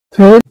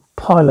Third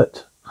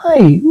pilot.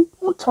 Hey,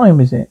 what time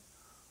is it?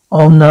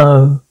 Oh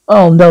no.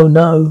 Oh no,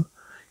 no.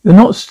 You're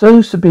not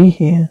supposed to be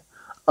here.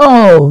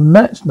 Oh,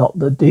 that's not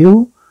the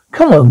deal.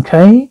 Come on,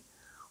 Kay.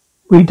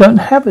 We don't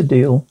have a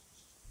deal.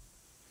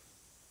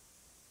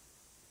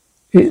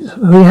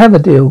 We have a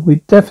deal. We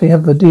definitely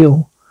have a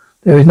deal.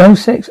 There is no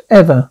sex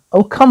ever.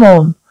 Oh, come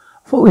on.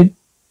 I thought we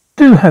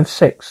do have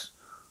sex.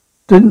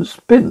 Didn't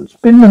spend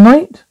the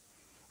night?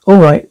 All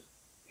right.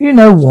 You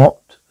know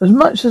what? As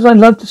much as I'd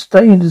love to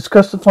stay and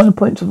discuss the final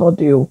points of our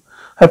deal,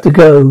 I have to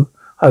go.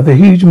 I have a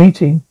huge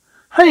meeting.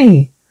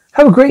 Hey,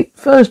 have a great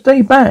first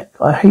day back.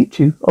 I hate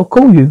you. I'll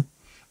call you.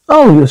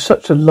 Oh, you're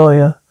such a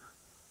lawyer.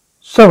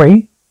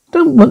 Sorry.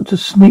 Don't want to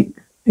sneak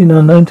in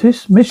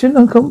unnoticed. Mission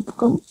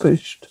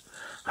accomplished.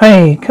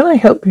 Hey, can I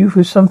help you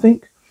with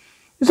something?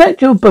 Is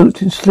that your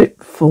boat in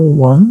slip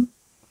 41?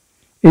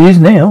 It is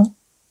now.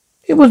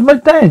 It was my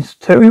dad's,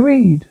 Terry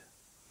Reed.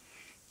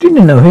 Do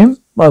you know him?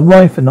 My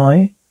wife and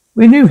I.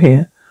 We're new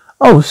here.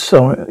 Oh,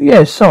 sorry.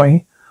 Yeah,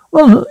 sorry.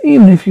 Well,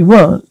 even if you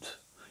weren't,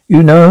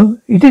 you know,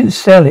 he didn't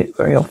sell it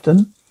very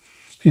often.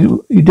 If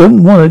you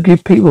don't want to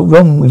give people a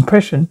wrong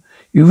impression,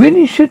 you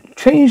really should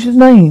change the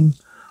name.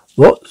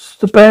 What's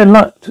the bad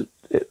luck to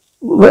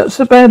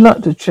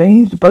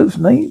change the boat's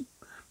name?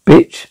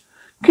 Bitch,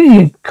 can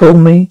you call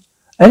me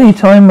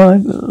anytime I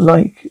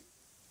like?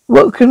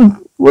 What?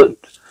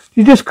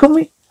 You just call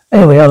me?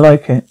 Anyway, I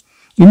like it.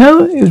 You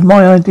know, it was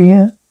my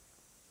idea.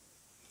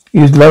 He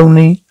was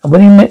lonely, and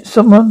when he met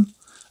someone,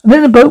 and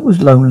then the boat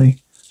was lonely.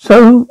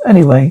 So,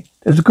 anyway,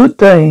 it was a good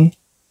day.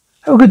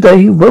 Have a good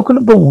day. Welcome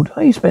aboard.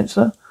 Hey,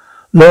 Spencer.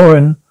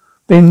 Lauren,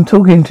 been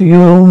talking to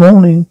you all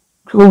morning.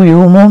 Call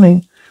you all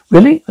morning.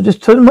 Really? I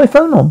just turned my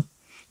phone on.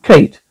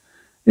 Kate,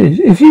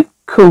 if you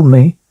called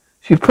me,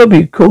 she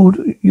probably called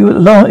you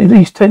at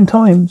least 10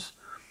 times.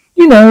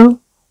 You know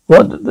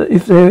what?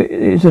 If there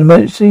is an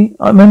emergency,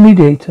 I'm a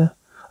mediator.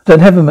 I don't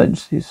have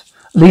emergencies,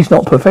 at least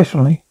not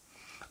professionally.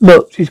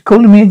 Look, she's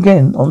calling me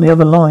again on the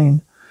other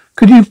line.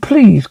 Could you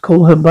please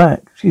call her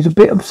back? She's a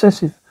bit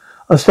obsessive.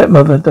 Our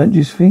stepmother, don't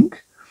you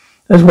think?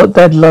 That's what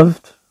Dad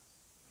loved.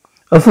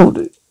 I thought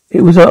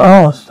it was her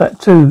ass,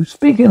 that too.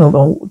 Speaking of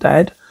old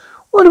Dad,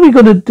 what are we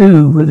going to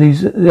do with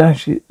these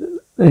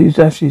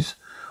ashes?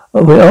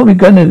 Are we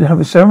going to have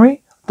a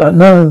ceremony? Don't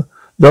know.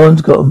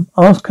 Lauren's got them.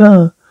 Ask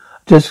her.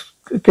 Just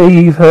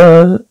gave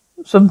her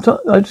some time.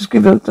 I just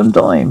give her some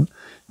time.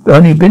 It's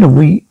only been a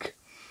week.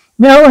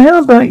 Now, how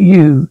about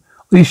you?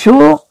 Are you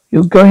sure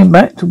you're going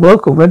back to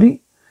work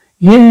already?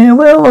 Yeah,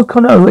 well, I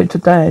kind of owe it to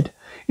Dad.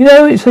 You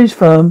know, it's his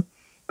firm,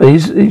 but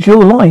it's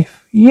your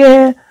life.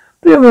 Yeah,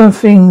 but there are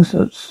things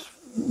those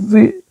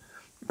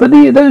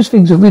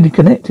things are really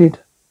connected.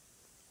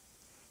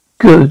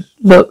 Good.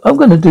 Look, I'm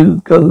going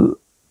to go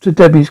to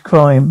Debbie's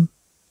crime.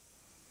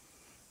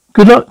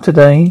 Good luck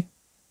today.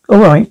 All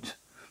right.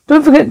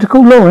 Don't forget to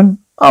call Lauren.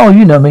 Oh,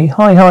 you know me.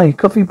 Hi.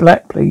 Coffee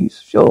black,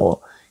 please.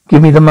 Sure.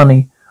 Give me the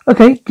money.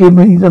 Okay, give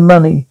me the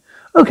money.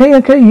 Okay,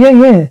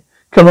 yeah.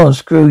 Come on,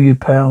 screw you,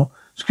 pal.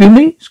 Screw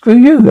me? Screw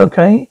you,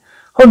 okay?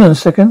 Hold on a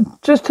second.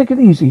 Just take it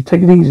easy.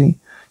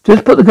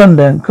 Just put the gun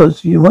down,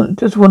 because you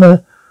just want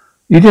to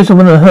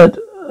hurt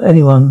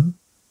anyone.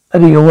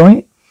 Eddie, all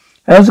right?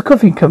 How's the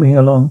coffee coming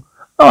along?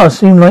 Oh, I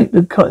seem like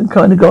the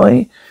kind of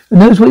guy who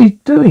knows what he's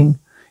doing.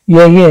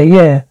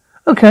 Yeah.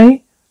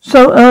 Okay,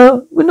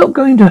 so, we're not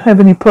going to have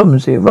any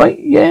problems here, right?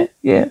 Yeah.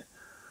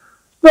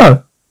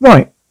 No,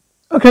 right.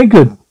 Okay,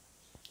 good.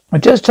 I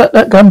just tucked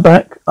that gun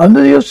back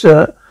under your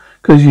shirt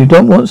because you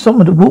don't want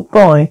someone to walk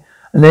by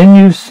and then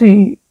you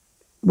see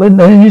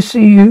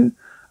you.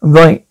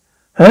 Right.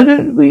 How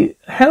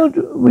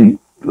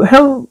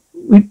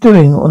we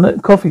doing on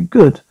that coffee?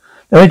 Good.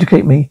 Now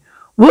educate me.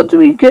 What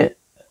do you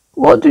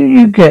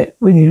get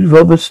when you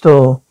rob a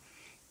store?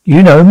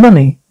 You know,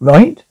 money,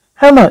 right?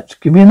 How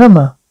much? Give me a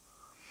number.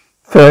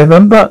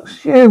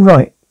 $5. Yeah,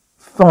 right.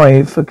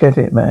 5. Forget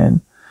it,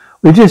 man.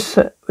 We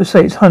say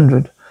it's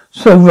 100.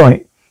 So,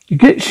 right. You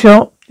get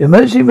shot. The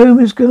emergency room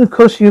is going to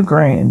cost you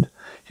 $1,000.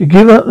 You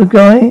give up the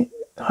guy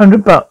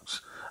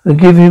 $100 and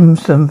give him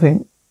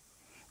something.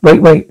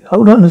 Wait.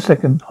 Hold on a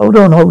second. Hold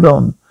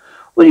on.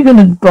 What are you going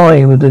to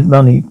buy with the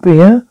money?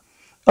 Beer?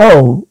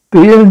 Oh,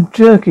 beer and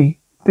jerky.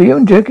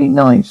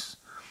 Nice.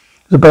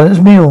 It's a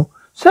balanced meal.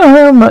 So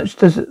how much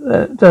does it,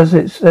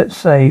 let's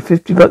say,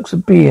 $50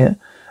 of beer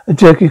and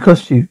jerky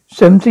cost you?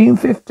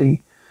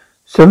 $17.50.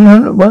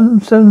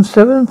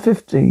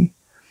 $750.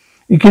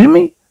 You kidding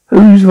me?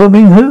 Who's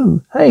robbing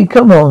who? Hey,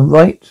 come on,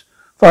 right?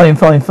 Fine.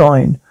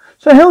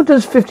 So how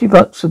does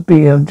 $50 of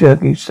beer and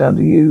jerky sound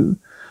to you?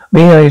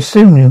 I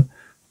assume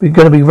we're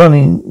going to be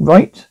running,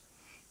 right?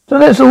 So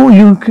that's all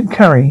you can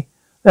carry.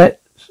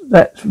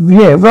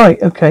 Yeah, right,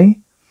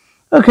 okay.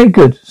 Okay,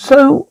 good.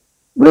 So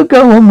we'll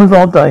go on with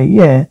our day,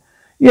 yeah.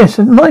 Yes,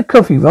 and my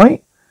coffee,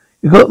 right?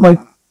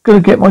 Gonna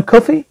get my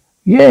coffee?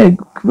 Yeah,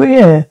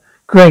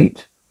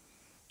 great.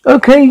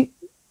 Okay,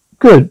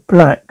 good,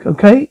 black,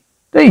 okay.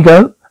 There you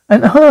go.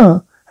 And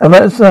how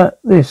about that?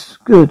 This,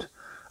 good.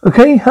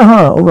 Okay,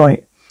 all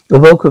right. You're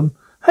welcome.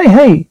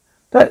 Hey,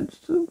 that's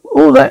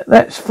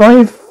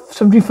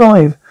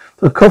 $5.75.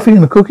 The coffee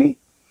and the cookie?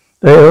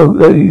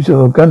 These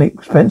are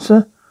organic,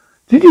 Spencer.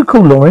 Did you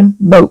call Lauren?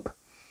 Nope.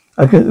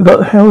 I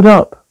got held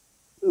up.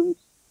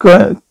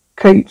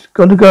 Kate,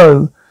 gotta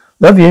go.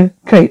 Love you,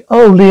 Kate.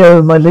 Oh,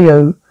 Leo, my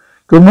Leo.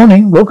 Good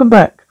morning. Welcome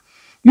back.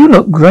 You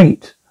look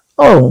great.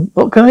 Oh,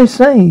 what can I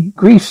say?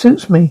 Grief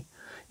suits me.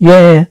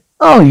 Yeah.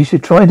 Oh, you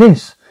should try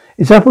this.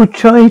 It's apple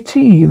chai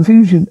tea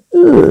infusion.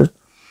 Ugh.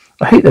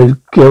 I hate those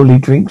girly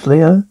drinks,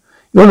 Leo.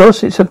 Your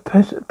loss. It's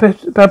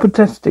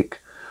papatastic.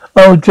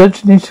 Oh,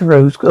 Judge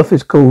Nisaro's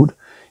office called.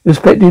 You're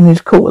expecting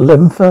his call at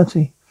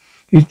 11:30.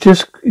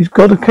 He's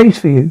got a case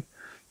for you.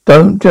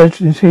 Don't Judge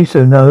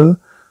Nisaro know.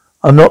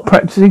 I'm not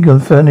practicing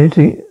attorney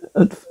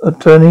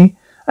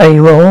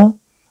anymore.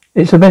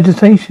 It's a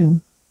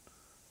meditation.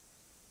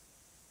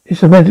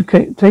 It's a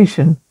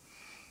meditation.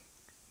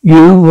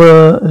 You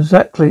were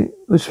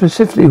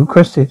specifically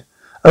requested.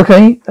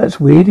 Okay, that's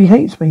weird. He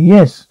hates me.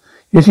 Yes,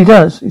 he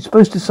does. He's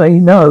supposed to say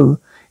no.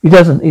 He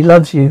doesn't. He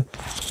loves you.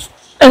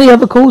 Any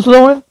other calls,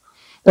 Lauren?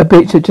 That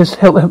bitch had just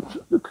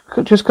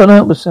can't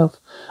help herself.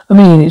 I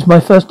mean, it's my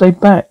first day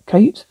back,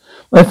 Kate.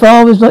 My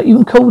father's not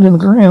even cold in the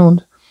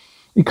ground.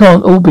 We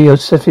can't all be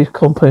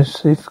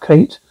obsessive-compulsive,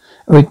 Kate,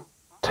 and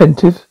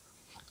retentive.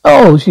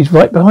 Oh, she's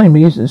right behind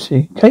me, isn't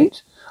she?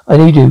 Kate, I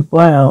need you.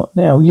 Wow.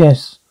 Now,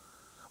 yes.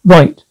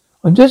 Right.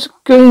 I'm just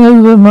going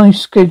over my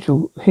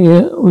schedule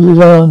here with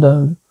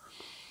Orlando.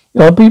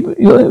 You'll be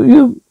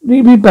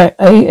back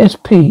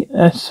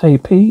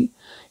ASAP.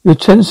 Your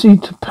tendency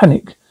to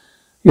panic.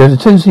 You have a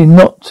tendency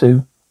not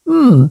to.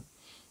 Now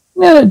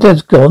that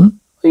Dad's gone,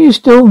 are you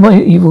still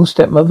my evil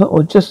stepmother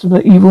or just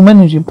an evil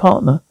managing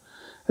partner?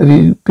 Have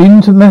you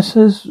been to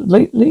Messrs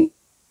lately?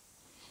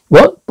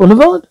 What?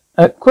 Boulevard?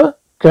 Aqua?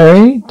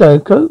 Gary?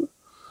 Doko?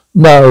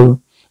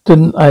 No.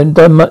 I haven't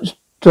done much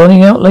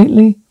joining out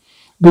lately.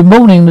 Been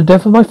mourning the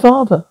death of my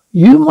father.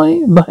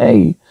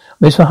 Hey,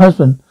 miss my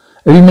husband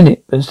every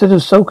minute, but instead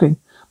of sulking,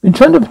 been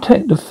trying to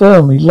protect the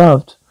firm we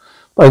loved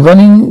by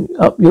running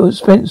up your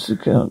expense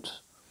account.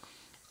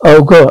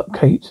 Oh, go up,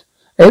 Kate.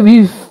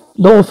 Every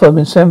law firm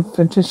in San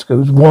Francisco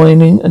is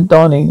whining and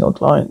dining our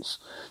clients,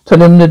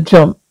 telling them to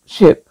jump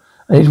ship,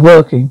 and it's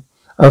working.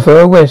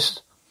 Alpha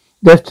West,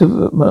 death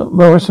to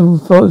Morrison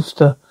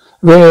Foster,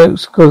 Rare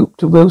Scope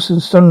to Wilson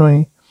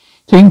Stoney,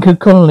 Tinker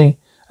Connolly,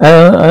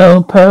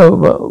 our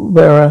power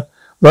bearer,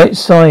 right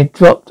side,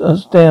 dropped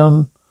us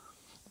down.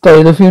 Day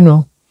of the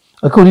funeral.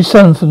 I called his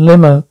son from the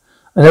limo,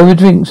 and over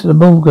drinks at the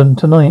Morgan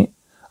tonight.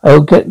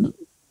 I'll get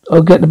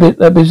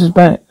that business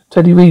back.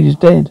 Teddy Reed is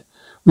dead.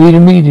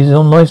 Reed is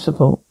on life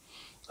support.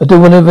 I'll do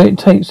whatever it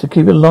takes to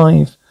keep it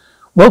alive.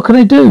 What can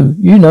I do?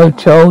 You know,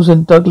 Charles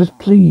and Douglas,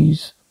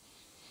 please.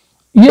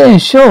 Yeah,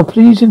 sure,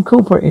 Please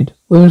Incorporated.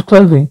 Women's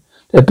clothing.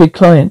 They're a big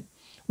client.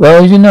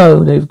 Well, as you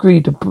know, they've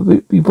agreed to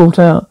be bought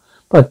out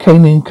by a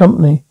Canadian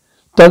company.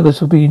 Douglas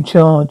will be in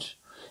charge.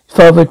 His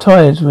father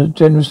retires with a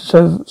generous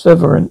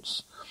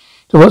severance.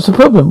 So what's the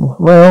problem?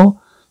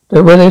 Well,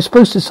 they're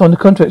supposed to sign the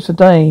contracts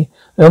today.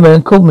 The old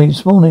man called me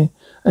this morning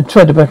and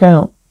tried to back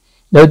out.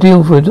 No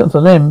deal for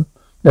them.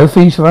 No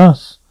fees for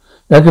us.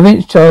 Now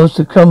convince Charles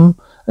to come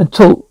and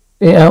talk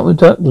it out with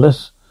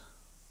Douglas.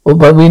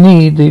 But we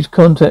need these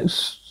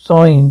contracts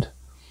signed.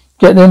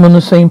 Get them on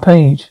the same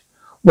page.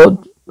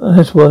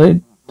 That's what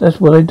I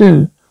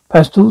do.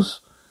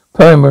 Pastels,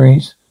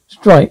 primaries,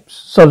 stripes,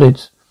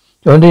 solids.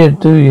 You don't idea,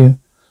 do you?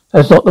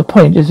 That's not the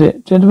point, is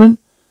it, gentlemen?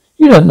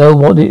 You don't know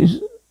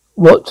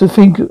what to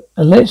think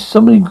unless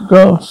somebody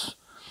grasps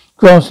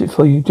it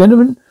for you.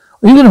 Gentlemen,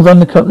 are you going to run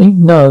the company?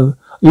 No.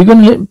 Are you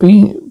going to let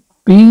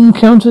bean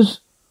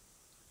counters,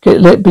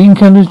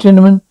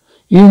 gentlemen?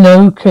 You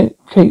know Kate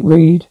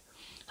Reed.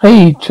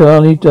 Hey,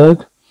 Charlie,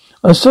 Doug.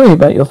 I'm sorry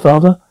about your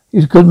father.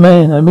 He's a good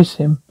man. I miss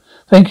him.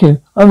 Thank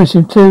you. I miss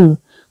him too.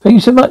 Thank you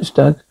so much,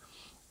 Doug.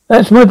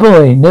 That's my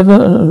boy. Never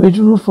an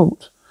original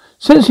thought.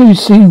 Since he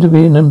seemed to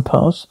be an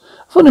impasse,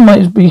 I thought it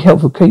might be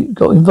helpful Kate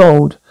got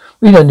involved.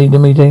 We don't need a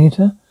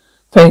mediator.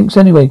 Thanks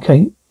anyway,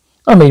 Kate.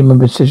 I made my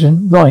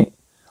decision. Right.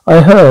 I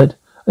heard.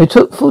 It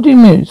took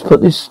 14 minutes to put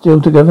this deal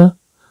together.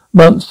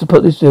 Months to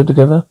put this deal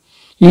together.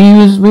 He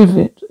was with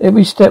it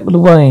every step of the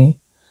way.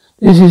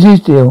 This is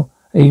his deal.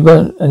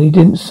 And he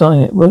didn't sign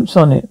it. Won't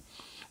sign it.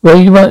 Well,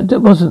 you're right.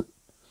 Doesn't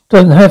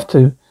have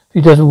to if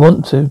he doesn't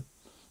want to.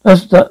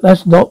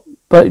 That's not.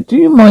 But do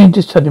you mind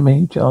just telling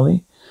me,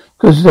 Charlie?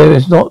 Because there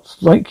is not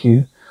like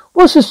you.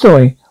 What's the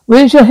story?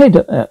 Where's your head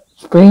at?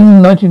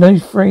 Spring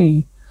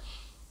 1993.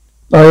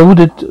 I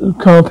ordered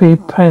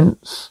Carpe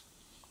pants.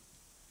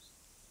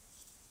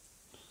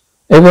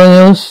 Everyone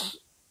else,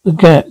 the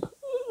Gap,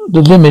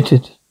 the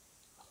Limited.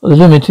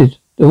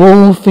 They're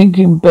all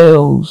thinking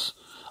bells.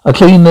 I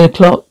clean their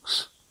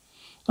clocks.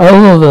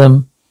 All of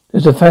them.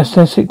 It's a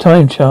fantastic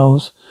time,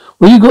 Charles.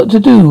 What you got to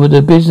do with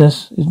the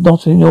business is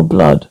not in your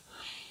blood.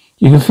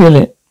 You can feel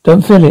it.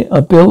 Don't feel it. I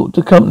built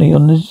the company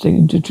on this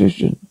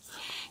intuition.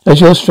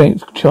 That's your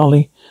strength,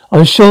 Charlie.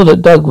 I'm sure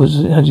that Doug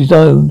had his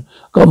own.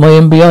 Got my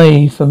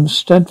MBA from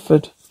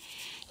Stanford.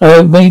 I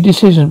have made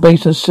decisions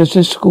based on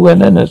statistical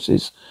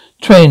analysis,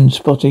 trend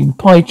spotting,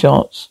 pie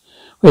charts.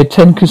 We had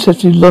 10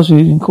 consecutive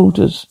losing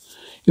quarters.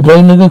 You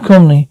blame the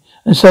economy,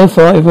 and so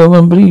far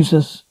everyone believes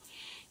us.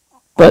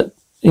 But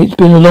it's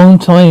been a long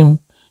time,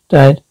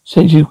 Dad,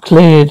 since you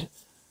cleared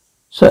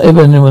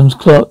everyone's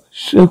clock.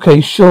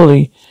 Okay,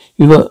 surely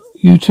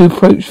you two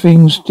approach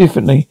things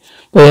differently.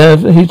 But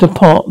here's the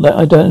part that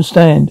I don't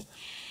understand.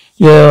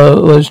 Yeah,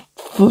 it was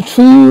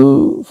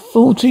true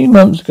 14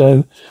 months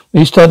ago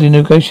we started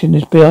negotiating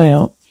this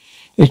buyout.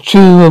 It's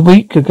true a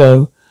week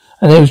ago,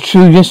 and it was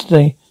true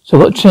yesterday. So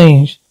what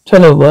changed?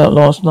 Tell her about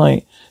last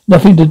night.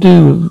 Nothing to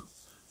do.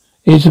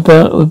 It's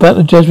about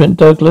the judgment,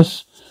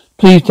 Douglas.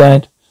 Please,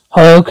 Dad.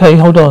 Hi, okay,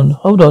 hold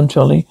on,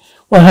 Charlie.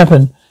 What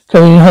happened?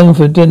 Coming home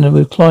for dinner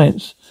with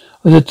clients.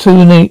 With a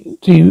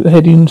 280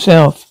 heading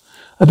south.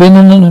 I've been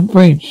on the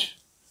bridge.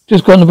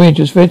 Just got on the bridge.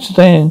 It's Red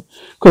Stan.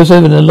 Crossed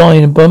over the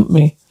line and bumped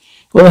me.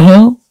 What the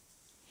hell?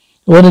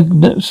 What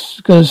am I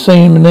going to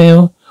say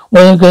now?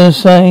 What am I going to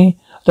say?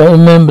 I don't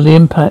remember the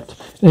impact.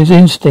 His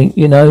instinct,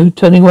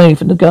 turning away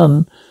from the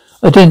gun.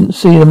 I didn't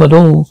see them at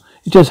all.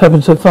 It just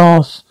happened so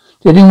fast.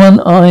 The only one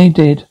I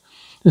did.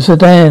 The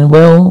sedan,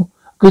 well,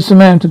 Good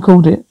Samaritan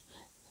called it.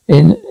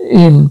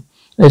 In.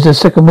 There's a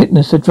second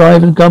witness. The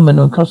driver and gunman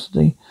are in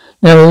custody.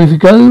 Now, if you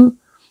go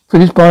for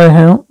this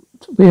buyout,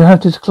 we'll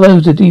have to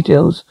disclose the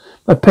details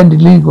by pending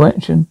legal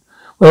action.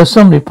 Well,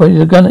 somebody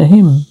pointed a gun at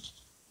him.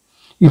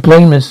 You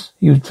blame us.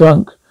 He was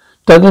drunk.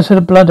 Douglas had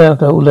a blood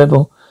alcohol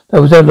level that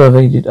was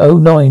elevated.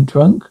 09,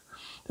 drunk.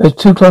 There's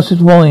 2 glasses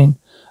of wine.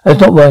 That's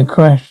not why I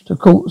crashed. Of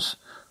course,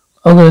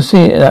 I'm going to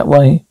see it that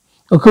way.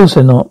 Of course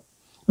they're not.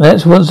 And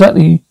that's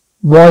exactly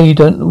why you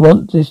don't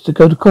want this to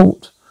go to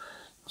court.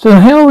 So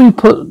how will we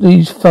put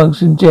these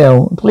thugs in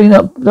jail and clean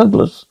up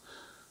Douglas'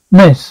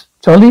 mess?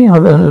 Charlie, I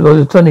was an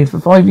attorney for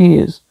 5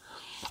 years.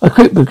 I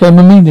quit, became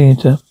a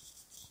mediator.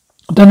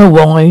 I don't know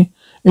why.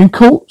 In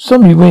court,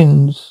 somebody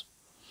wins.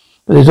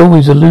 But there's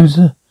always a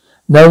loser.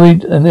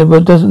 And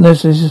it doesn't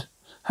necessarily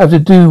have to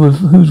do with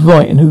who's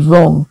right and who's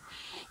wrong.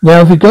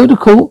 Now, if we go to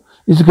court,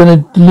 it's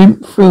going to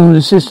limp through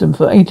the system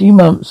for 18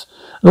 months.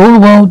 And all the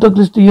while,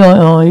 Douglas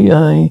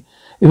DII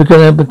is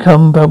going to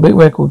become public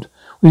record,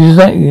 which is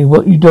exactly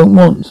what you don't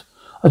want.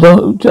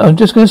 I'm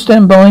just going to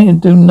stand by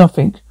and do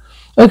nothing.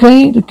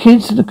 Okay, the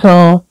kids in the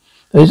car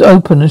that is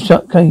open and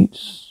shut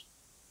gates.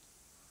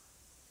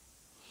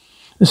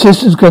 The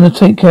sister's going to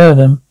take care of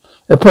them.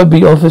 They'll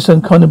probably offer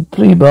some kind of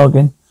plea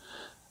bargain.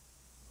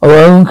 Our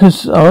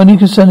only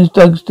concern is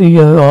Doug's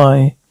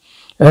DOI.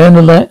 And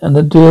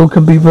the deal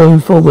can be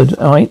moved forward.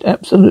 Alright,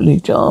 absolutely,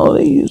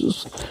 Charlie.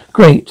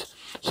 Great.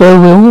 So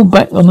we're all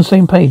back on the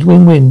same page.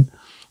 Win-win.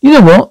 You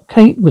know what?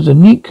 Kate was a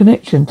neat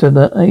connection to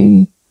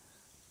the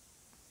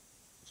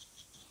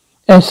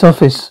AS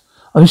office.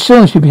 I'm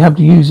sure she'd be happy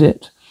to use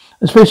it.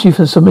 Especially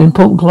for some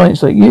important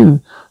clients like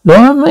you.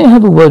 Laura, may I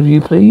have a word with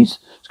you, please?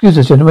 Excuse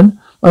us, gentlemen.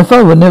 My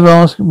father would never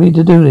ask me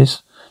to do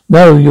this.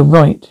 No, you're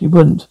right. He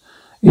wouldn't.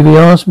 If he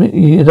asked me,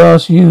 he'd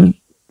ask me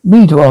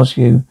to ask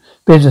you.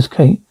 Business,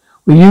 Kate.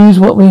 We use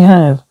what we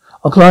have.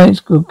 Our clients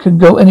can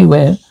go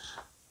anywhere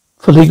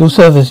for legal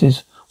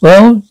services.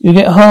 Well, you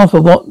get half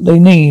of what they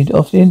need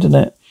off the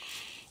internet.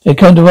 They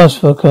come to us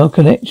for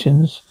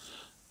connections.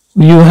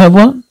 Will you have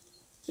one?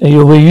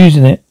 We're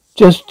using it.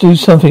 Just do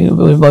something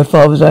with my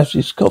father's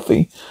ashes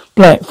coffee.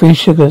 Black, 3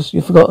 sugars.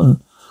 You've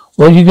forgotten.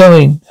 Where are you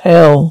going?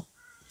 Hell.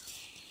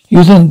 He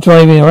wasn't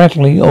driving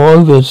erratically or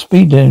over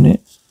speed doing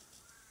it.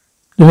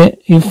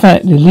 In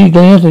fact, the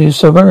legality of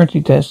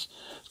sobriety test,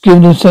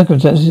 given the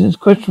circumstances, is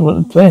questionable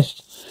at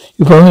best.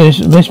 You probably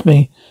missed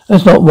me.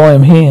 That's not why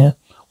I'm here.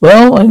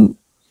 Well,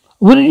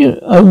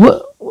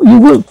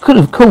 could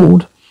have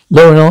called.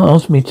 Lauren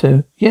asked me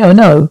to. Yeah, I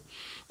know.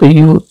 But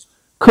you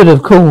could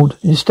have called.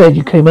 Instead,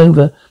 you came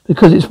over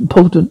because it's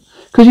important.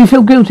 Because you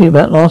feel guilty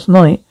about last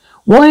night.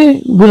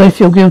 Why would I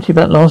feel guilty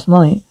about last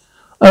night?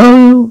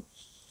 Oh,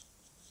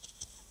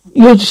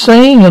 you're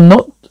saying I'm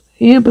not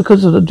here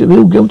because of the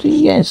real guilty?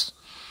 Yes.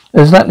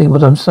 Exactly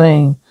what I'm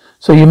saying.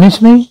 So you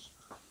miss me?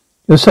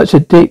 You're such a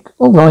dick.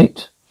 All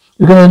right.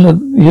 You're going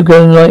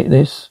to like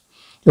this.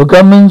 Your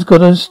gunman's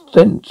got an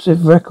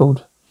extensive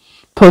record.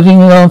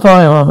 Putting a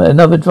firearm at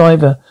another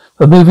driver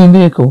for a moving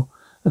vehicle.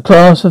 A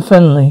class of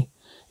felony.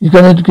 He's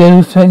going to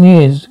go 10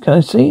 years. Can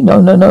I see?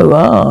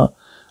 No.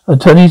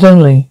 Attorneys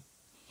only.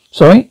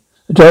 Sorry?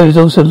 The driver is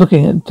also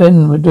looking at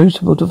 10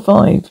 reducible to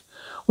 5.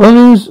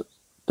 Those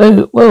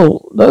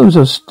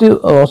are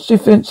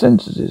stiff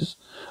sentences.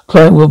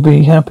 Client will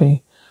be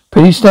happy.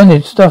 Pretty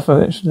standard stuff,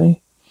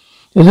 actually.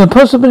 There's a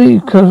possibility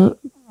of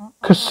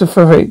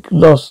catastrophic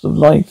loss of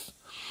life.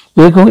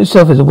 The vehicle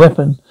itself is a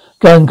weapon.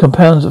 Gun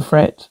compounds the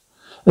threat.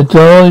 The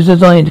door is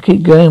designed to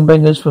keep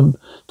gangbangers from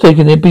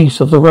taking their beasts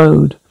off the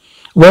road.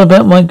 What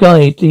about my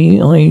guy,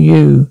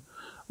 DIU?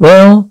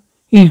 Well,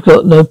 he's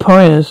got no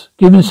priors.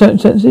 Given the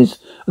circumstances,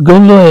 a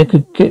good lawyer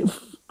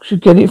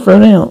should get it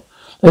thrown out.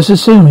 Let's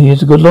assume he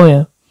is a good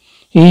lawyer.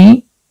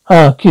 Cute,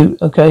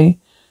 okay.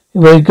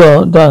 We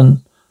got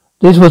done.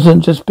 This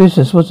wasn't just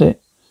business, was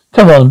it?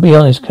 Come on, be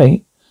honest,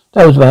 Kate.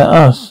 That was about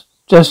us.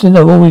 Justin,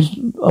 I'm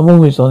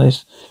always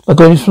honest. My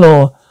greatest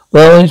flaw.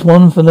 Well, it's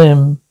one for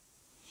them.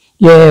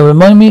 Yeah,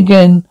 remind me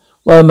again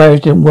why our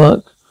marriage didn't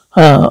work.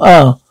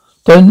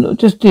 Don't,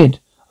 just did.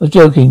 I was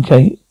joking,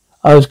 Kate.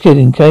 I was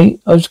kidding,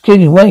 Kate. I was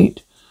kidding,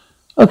 wait.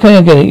 Okay,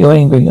 I get it, you're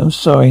angry. I'm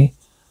sorry.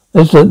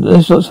 That's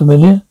not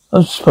familiar. I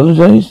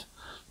apologize.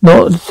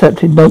 Not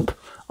accepted, nope.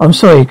 I'm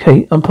sorry,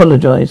 Kate. I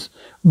apologize.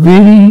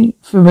 Really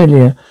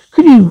familiar.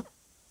 Can you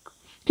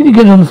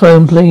get on the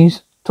phone,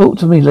 please? Talk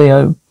to me,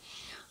 Leo.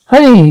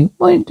 Hey,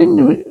 why didn't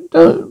you,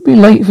 don't be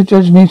late for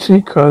Judge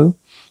Newton Crow.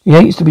 He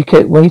hates to be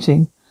kept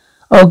waiting.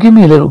 Oh, give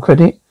me a little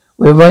credit.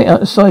 We're right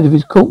outside of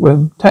his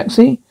courtroom.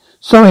 Taxi?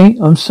 Sorry,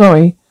 I'm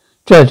sorry.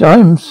 Judge,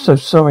 I'm so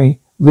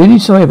sorry. Really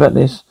sorry about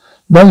this.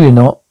 No, you're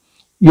not.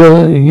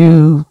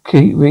 You,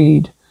 Kate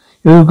Reed.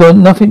 You've got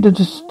nothing to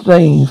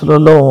disdain for the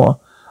law.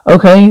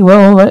 Okay,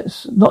 well,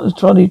 that's not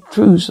entirely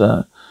true,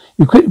 sir.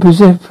 You quit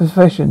the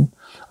profession.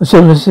 A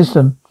civil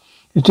system.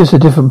 It's just a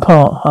different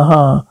part. Ha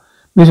ha.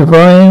 Mr.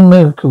 Brian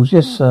Miracles,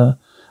 yes, sir.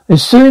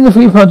 Is suing the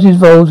three parties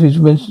involved his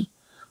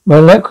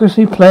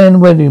miraculously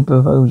planned wedding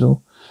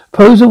proposal.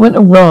 Proposal went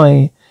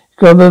awry.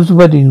 Grandmother's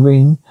wedding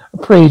ring,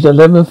 appraised at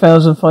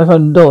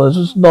 $11,500,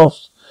 was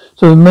lost.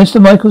 So Mr.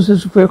 Michaels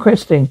is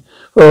requesting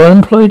for an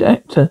unemployed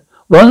actor,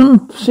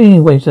 one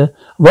scene waiter,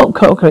 one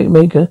cupcake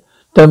maker,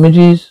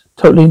 damages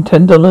totaling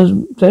 $10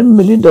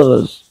 million.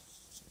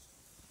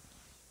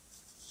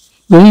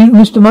 Really,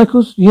 Mr.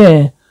 Michaels?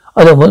 Yeah.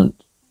 I want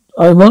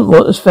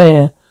what is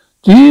fair.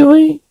 Do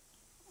you,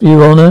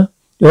 Your Honor,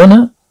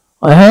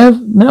 I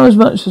have now as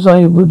much as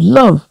I would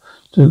love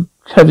to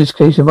have this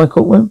case in my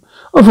courtroom.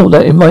 I thought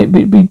that it might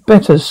be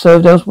better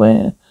served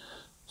elsewhere.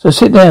 So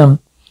sit down.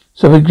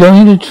 So we're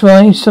going to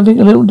try something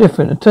a little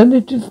different.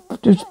 Alternative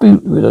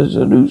dispute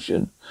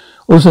resolution,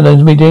 also known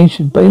as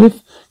mediation.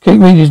 Bailiff, Kate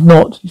Reed is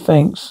not,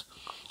 thanks,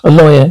 a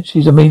lawyer.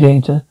 She's a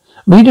mediator.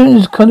 A mediator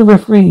is a kind of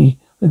referee,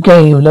 a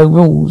game, no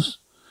rules,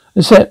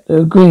 except they're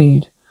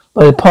agreed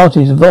by the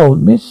parties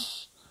involved.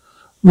 Miss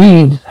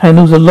Reed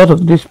handles a lot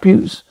of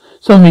disputes,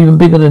 some even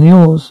bigger than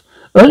yours.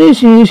 Earlier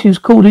this year, she was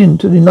called in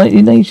to the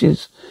United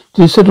Nations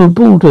to settle a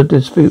border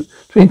dispute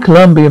between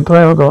Colombia and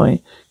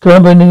Paraguay.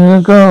 Colombia and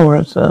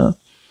Nicaragua, sir.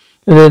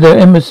 Their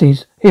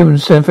embassies here in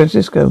San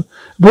Francisco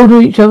border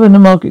each other in the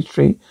Market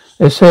Street.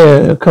 They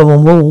share a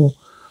common wall.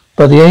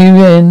 But the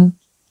AUN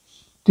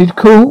did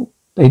call.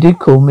 They did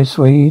call, Miss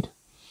Reed.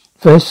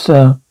 First,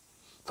 sir.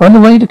 Find a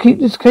way to keep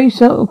this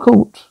case out of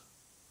court.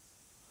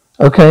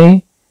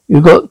 Okay,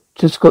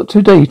 just got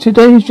 2 days. 2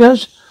 days,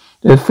 Judge?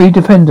 There are 3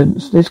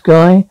 defendants. This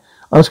guy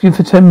asking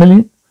for $10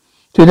 million.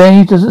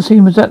 Today doesn't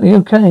seem exactly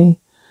okay.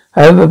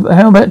 However,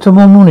 how about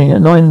tomorrow morning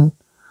at 9?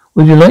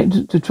 Would you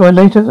like to try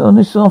later on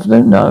this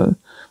afternoon? No.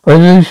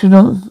 Resolution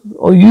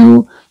or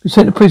you be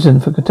sent to prison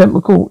for contempt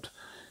of court.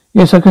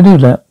 Yes, I can do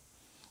that.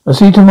 I'll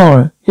see you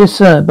tomorrow. Yes,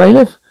 sir.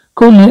 Bailiff,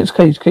 call the next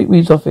case, Kate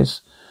Reed's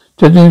office.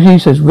 Judge He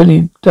says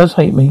really does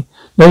hate me.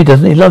 No, he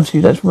doesn't. He loves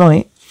you. That's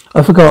right.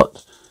 I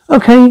forgot.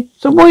 Okay,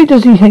 so why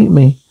does he hate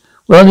me?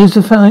 Well, it's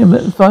the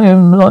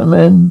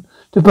fireman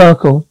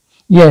debacle.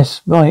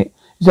 Yes, right.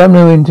 He's having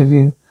no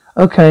interview.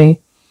 Okay,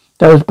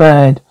 that was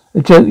bad.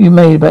 The joke you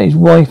made about his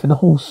wife and the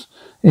horse.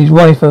 And his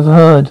wife, I've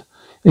heard.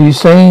 Are you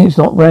saying it's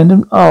not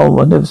random? Oh,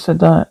 I never said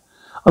that.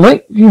 I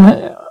like you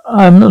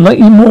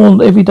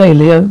more every day,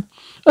 Leo.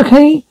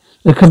 Okay,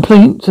 the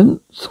complaints and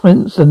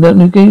the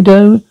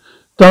Nugido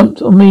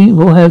dumped on me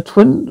will have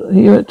twin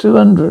here at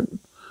 2:00.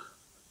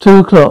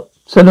 2:00.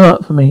 Send her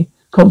up for me.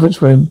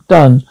 Conference room.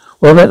 Done.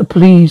 Well, about the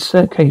police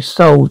case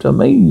solved.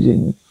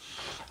 Amazing.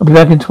 I'll be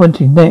back in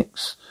 20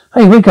 next.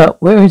 Hey, wake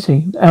up. Where is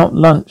he? Out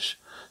lunch.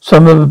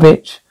 Son of a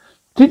bitch.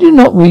 Did you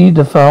not read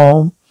the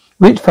file?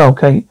 Which file,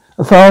 Kate?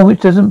 A file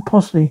which doesn't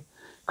possibly...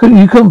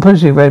 You couldn't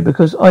possibly read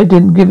because I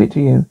didn't give it to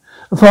you.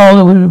 A file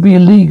that would be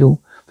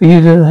illegal for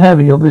you to have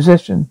in your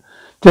possession.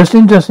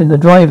 Justin, the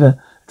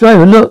driver.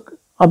 Driver, look.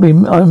 I'm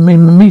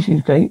in the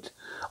meeting, Kate.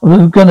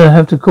 I'm gonna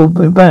have to call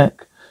me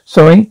back.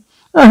 Sorry?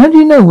 Oh, how do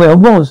you know where I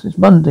was? It's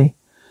Monday.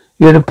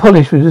 You had a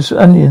polish with the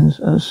onions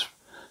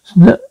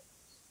and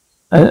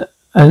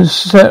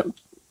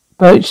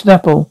poached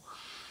apple.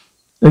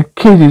 The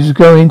kid who's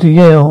going to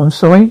Yale. I'm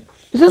sorry.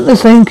 Isn't the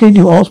same kid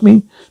you asked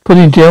me put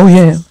in jail?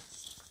 Yeah.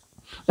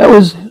 That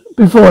was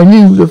before I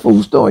knew the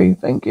full story.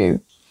 Thank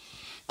you.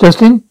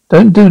 Justin,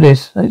 don't do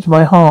this. It's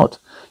my heart.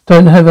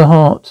 Don't have a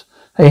heart.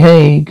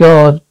 Hey,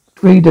 God,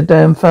 read the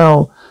damn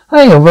file.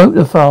 Hey, I wrote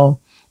the file.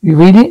 You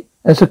read it?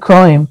 That's a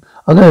crime.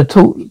 I'm going to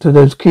talk to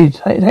those kids.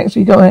 Hey,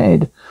 actually, go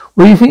ahead.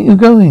 What do you think you're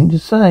going to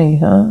say,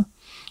 huh?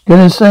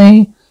 Going to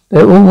say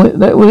that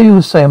what he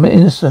will say? I'm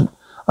innocent.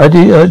 I do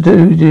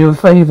you a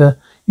favour.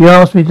 You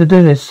asked me to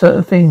do this.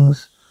 Certain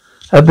things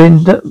have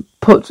been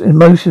put in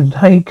motion.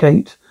 Hey,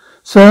 Kate.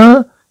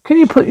 Sir, can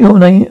you put your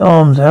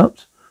arms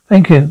out?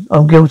 Thank you.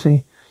 I'm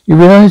guilty. You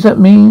realise that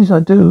means I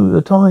do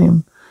the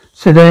time.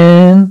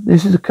 Sedan,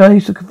 this is a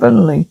case of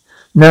felony.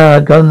 Nah,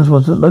 guns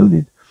wasn't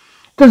loaded.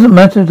 Doesn't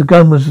matter if the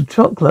gun was a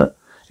chocolate.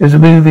 It was a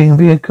moving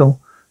vehicle.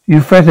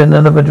 You threatened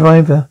another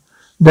driver.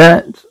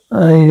 That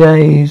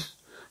he's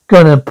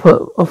gonna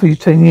offer you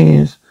 10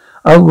 years.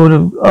 I would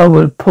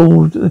have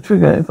pulled the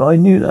trigger if I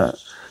knew that.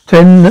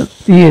 10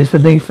 years for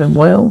Nathan.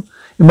 Well,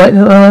 you might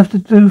have to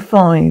do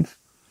 5.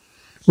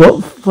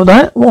 What, for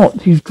that?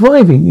 What? He's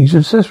driving. He's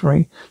an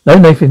accessory. No,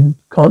 Nathan,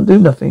 can't do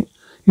nothing.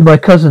 You're my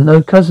cousin.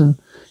 No, cousin.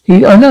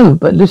 I know,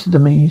 but listen to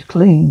me. He's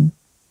clean.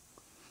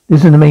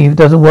 Listen to me. It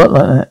doesn't work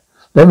like that.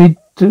 Let me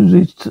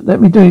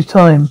do his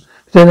time.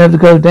 You don't have to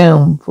go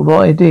down for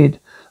what I did.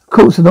 Of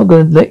course, I'm not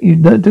going to let you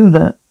do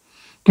that.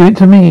 Give it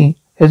to me.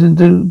 Didn't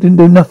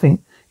do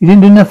nothing. You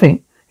didn't do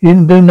nothing. You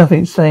didn't do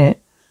nothing. Say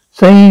it.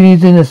 Say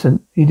he's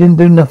innocent. He didn't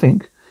do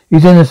nothing.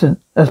 He's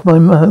innocent. That's my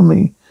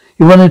homie.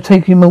 You want to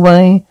take him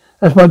away?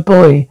 That's my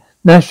boy.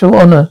 National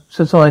Honor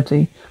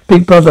Society.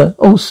 Big Brother.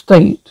 All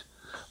state.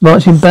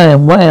 Marching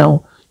band.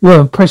 Wow. You're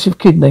an impressive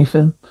kid,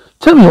 Nathan.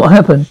 Tell me what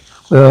happened.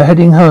 We were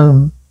heading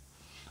home.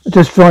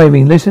 Just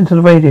driving. Listen to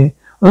the radio.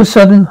 All of a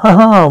sudden,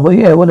 well,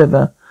 yeah,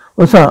 whatever.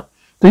 What's up?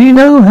 Do you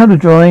know how to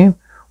drive?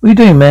 What are you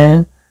doing,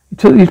 man? You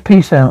took his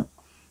piece out.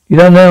 You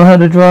don't know how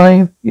to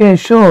drive? Yeah,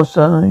 sure,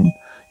 son.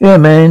 Yeah,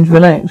 man,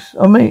 relax.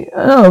 It's me.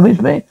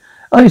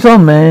 Oh, it's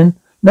on, man.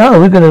 No,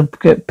 we're going to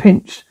get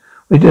pinched.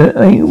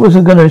 He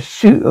wasn't going to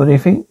shoot or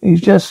anything.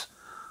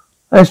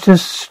 That's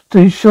just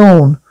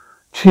Sean.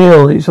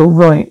 Chill, it's all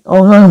right.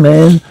 Oh, no,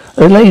 man.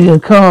 A lady in a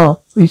car.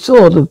 We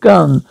saw the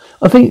gun.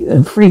 I think,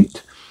 and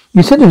freaked.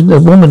 You said there's a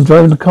woman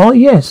driving the car?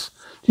 Yes.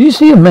 Did you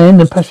see a man in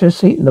the passenger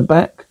seat in the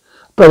back?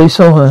 Barely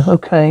saw her.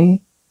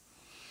 Okay.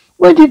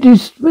 Where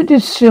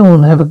did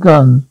Sean have a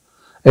gun?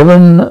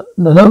 Everyone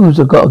knows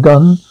I've got a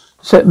gun.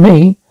 Except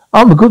me.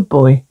 I'm a good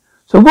boy.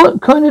 So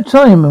what kind of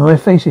time am I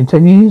facing?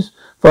 10 years?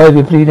 5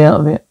 you plead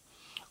out of it.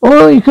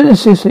 Or you could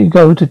insist that you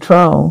go to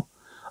trial.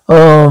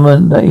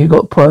 And that you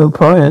got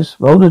priors.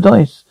 Roll the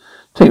dice.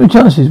 Take your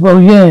chances.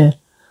 Well, yeah.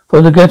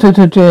 From the ghetto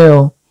to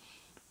jail.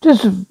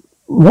 Just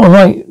one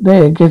right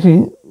there,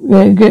 getting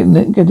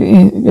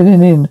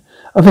in.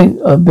 I think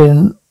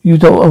you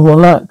don't have more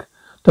luck.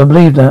 Don't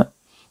believe that.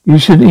 You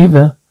should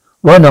either.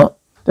 Why not?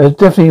 There's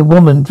definitely a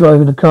woman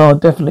driving the car.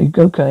 Definitely.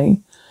 Okay.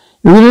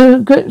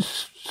 You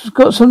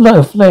got some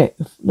left. Black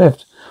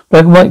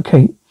and white,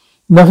 Kate.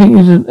 Nothing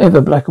isn't ever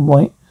black and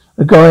white.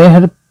 The guy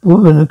had a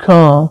woman in the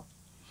car.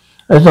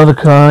 That's not a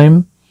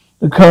crime.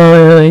 The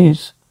car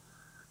is.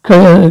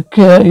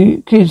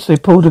 Kids, they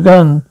pulled a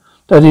gun.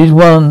 That is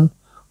one.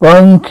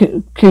 One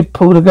kid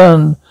pulled a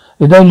gun.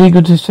 There's no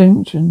legal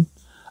distinction.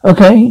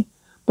 Okay?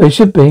 But it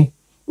should be.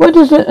 What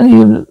does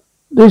any of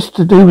this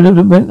to do with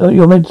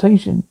your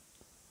meditation?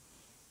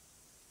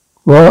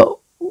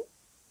 Well,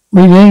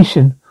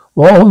 mediation.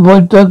 Why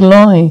would Doug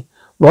lie?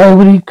 Why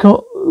would he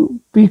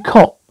be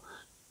caught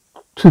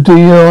to do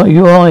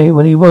your eye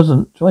when he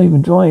wasn't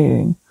even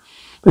driving?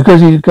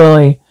 Because he's a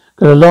guy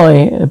gonna lie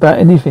about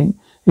anything.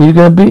 He's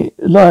gonna be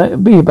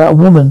about a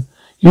woman.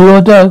 You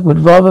or Doug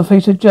would rather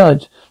face a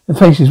judge than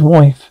face his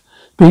wife.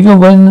 Speaking of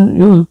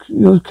when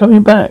you're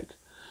coming back.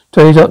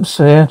 Today's up to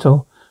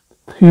Seattle.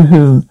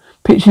 Hoo-hoo.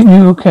 Pitching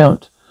new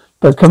account.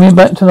 But coming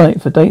back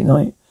tonight for date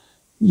night.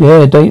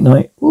 Yeah, date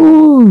night.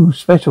 Ooh,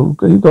 special.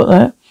 You got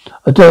that?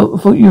 I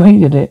thought you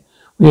hated it.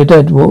 Your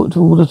dad walked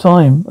all the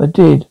time. I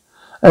did.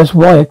 That's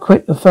why I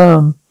quit the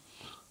firm.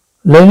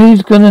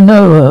 Lenny's gonna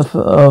know of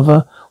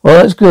her.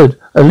 Well, that's good.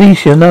 At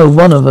least you'll know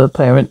one of her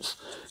parents.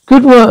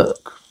 Good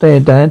work there,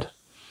 Dad.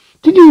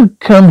 Did you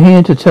come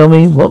here to tell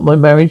me what my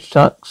marriage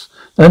sucks?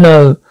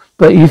 No,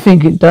 but you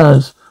think it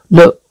does.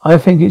 Look, I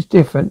think it's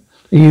different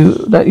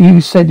that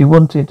you said you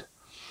wanted.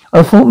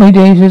 I thought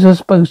mediators are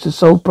supposed to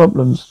solve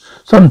problems.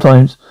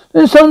 Sometimes.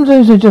 Then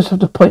sometimes they just have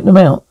to point them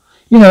out.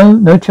 You know,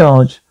 no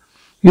charge.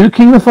 You the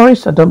king of the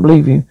forest? I don't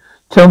believe you.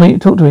 Talk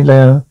to me,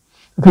 Leo.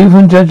 The people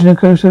from Judge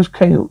Nicoso's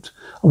Kate are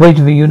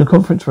waiting for you in the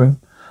conference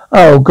room.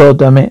 Oh, God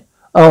damn it.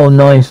 Oh,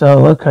 nice.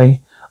 Oh,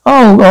 okay.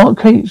 Oh, Aunt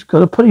Kate's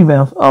got a putty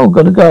mouth. Oh,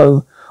 gotta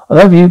go. I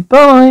love you.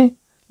 Bye.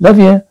 Love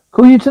you.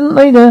 Call you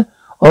later.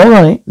 All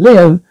right,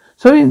 Leo.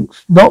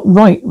 Something's not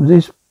right with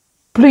this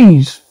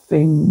please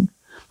thing.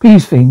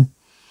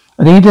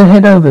 I need to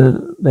head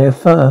over there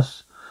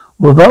first.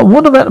 Well, but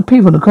what about the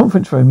people in the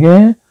conference room?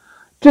 Yeah?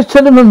 Just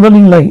tell them I'm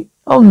running late.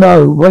 Oh,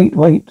 no.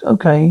 Wait.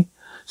 Okay.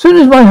 Soon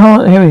as my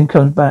hearing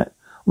comes back.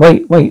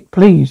 Wait,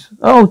 please.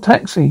 Oh,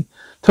 taxi.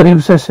 Totally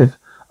obsessive.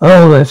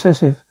 Oh,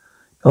 obsessive.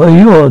 Oh,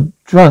 you are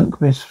drunk,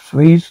 Miss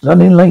Reeves.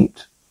 Running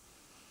late.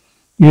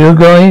 You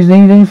guys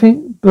need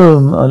anything?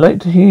 Boom. I'd like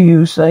to hear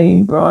you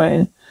say,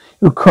 Brian.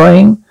 You're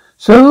crying.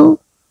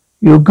 So?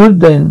 You're good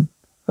then.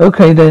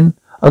 Okay then.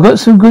 I've got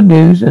some good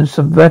news and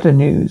some better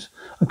news.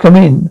 I come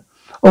in.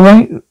 All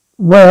right.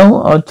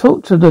 Well, I'll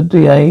talk to the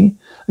DA.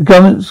 The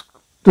government's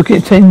looking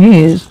at 10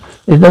 years.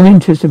 There's no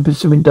interest in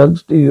pursuing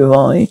Doug's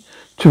DUI.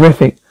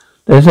 Terrific.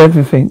 There's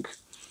everything.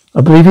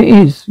 I believe it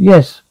is.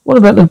 Yes. What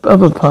about the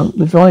other punk,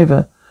 the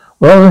driver?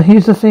 Well,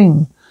 here's the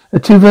thing. The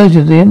two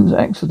versions of the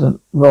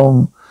accident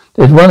wrong.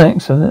 There's one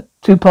accident.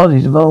 Two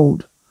parties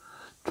involved.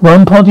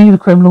 One party, the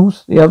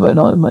criminals. The other,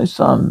 my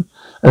son.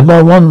 That's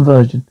my one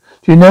version.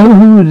 Do you know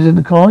who was in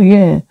the car?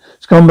 Yeah.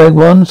 Scumbag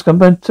 1,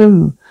 Scumbag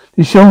 2.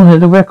 Does Sean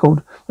have a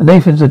record? And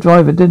Nathan's the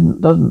driver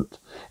doesn't.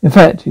 In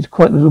fact, he's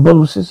quite a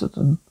model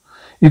citizen.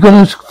 He's got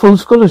a full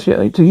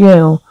scholarship to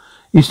Yale.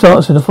 He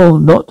starts in the fall,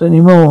 not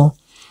anymore.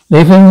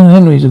 Nathan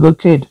Henry's a good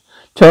kid.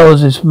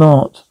 Charles is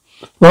smart.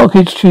 Smart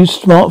kids choose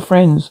smart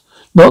friends,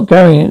 not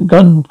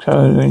gun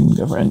carrying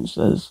friends.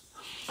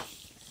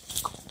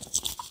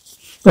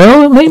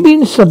 Well, maybe in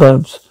the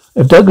suburbs.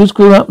 If Douglas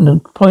grew up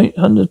in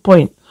Hunter's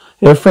Point,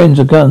 their friends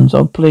are guns.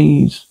 Oh,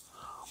 please.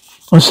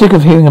 I'm sick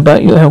of hearing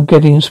about you how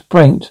getting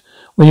spanked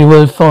when you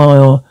were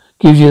file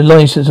gives you a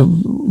license to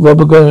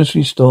rob a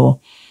grocery store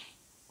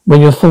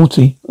when you're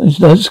 40. It's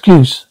no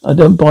excuse. I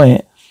don't buy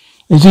it.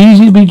 It's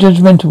easy to be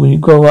judgmental when you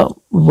grow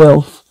up with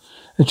wealth.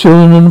 The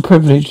children and the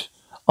privileged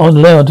aren't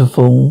allowed to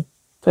fail.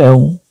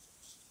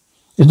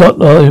 It's not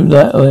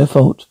their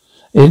fault.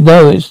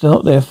 No, it's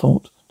not their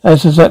fault.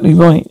 That's exactly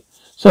right.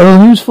 So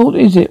whose fault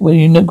is it when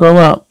you grow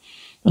up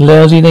in a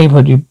lousy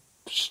neighborhood? You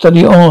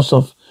study your arse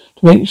off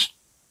to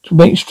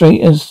make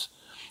straight as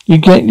you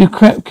get your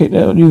crap kicked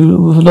out of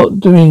you for not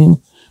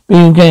being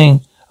a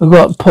gang. I grew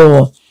up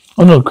poor.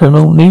 I'm not a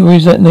criminal. Neither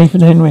is that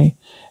Nathan Henry.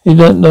 He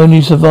don't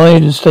only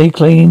survive and stay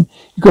clean.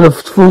 He got a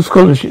full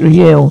scholarship to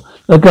Yale.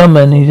 The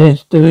gunman, he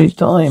has to do his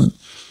time.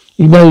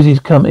 He knows it's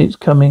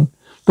coming.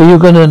 But you're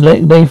going to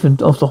let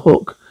Nathan off the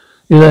hook.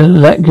 You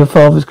lack your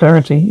father's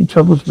clarity. It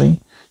troubles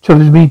me.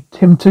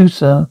 Him too,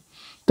 sir.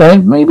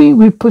 Dad, maybe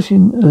we're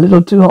pushing a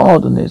little too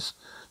hard on this.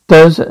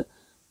 Does it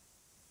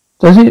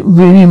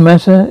really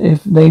matter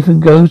if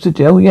Nathan goes to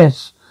jail?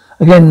 Yes.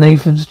 Again,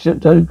 Nathan's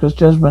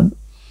judgment.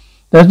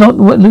 Let's not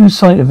lose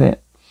sight of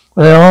it.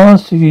 When I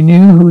asked if you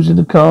knew who was in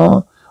the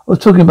car, I was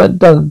talking about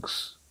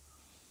Doug's.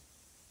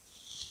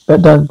 There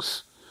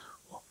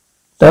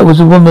was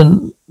a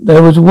woman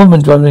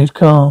driving his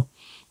car.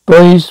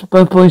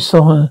 Both boys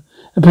saw her.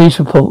 A police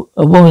report.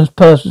 A woman's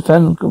purse was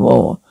found in the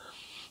wall.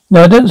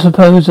 Now, I don't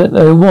suppose that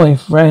their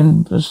wife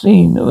ran the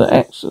scene of the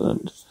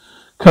accident.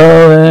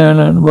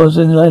 Carol was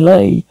in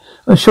L.A.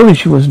 Oh, surely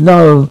she was.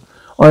 No.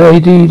 I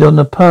AD'd on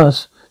the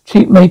purse.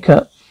 Cheap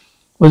makeup.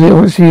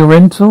 Was she a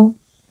rental?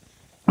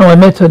 Oh, I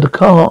met her at the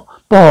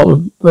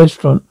bar,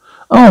 restaurant.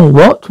 Oh,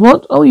 what?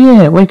 Oh,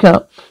 yeah, wake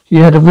up. She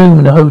had a room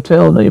in a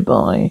hotel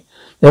nearby.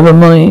 Never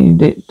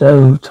mind it,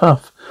 though,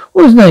 tough.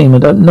 What was her name? I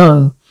don't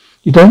know.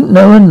 You don't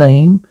know her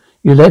name?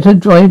 You let her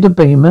drive the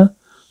Beamer?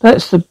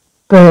 That's the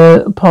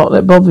part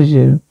that bothers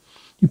you.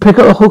 You pick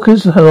up a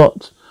hooker's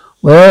lot.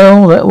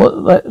 Well,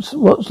 that's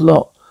what's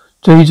lot.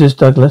 Jesus,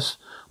 Douglas.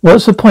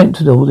 What's the point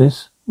to all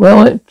this?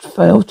 Well, it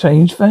failed.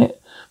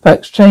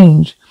 Facts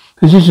change.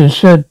 Positions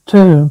should,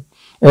 too.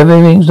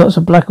 Everything's not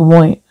so black and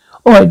white.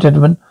 All right,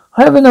 gentlemen.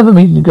 I have another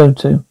meeting to go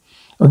to.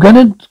 I'm going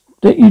to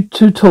let you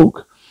two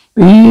talk.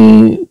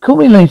 Call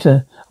me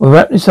later. We'll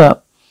wrap this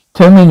up.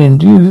 10 million.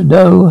 Do you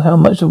know how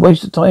much a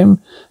waste of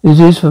time this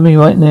is for me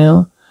right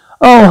now?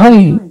 Oh,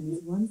 hey. Time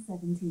is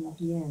 1:17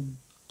 p.m.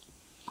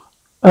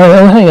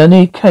 Oh, hey, I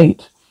need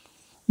Kate.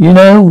 You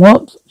know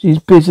what? She's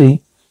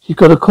busy. She's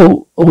got a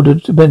court order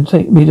to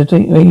take me to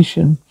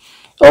vacation.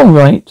 All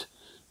right.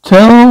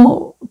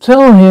 Tell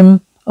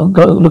him I'm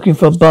looking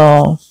for a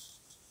bar.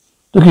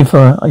 Looking for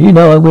her. You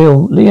know I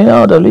will.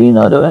 Leonardo,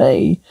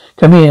 hey.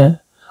 Come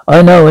here.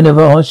 I know I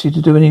never asked you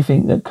to do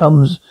anything that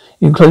comes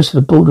even close to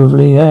the border of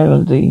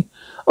reality.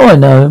 Oh, I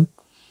know.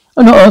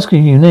 I'm not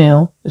asking you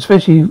now,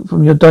 especially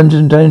from your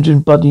dungeon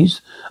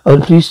buddies or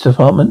the police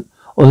department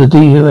or the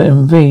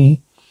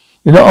DMV.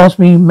 You've not asked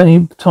me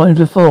many times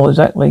before,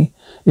 exactly.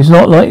 It's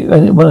not like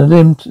one of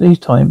them these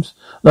times.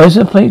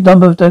 License plate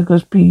number of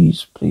Douglas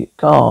P's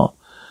car.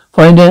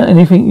 Find out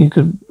anything you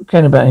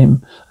can about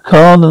him. The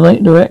car, the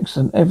night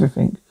direction,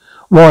 everything.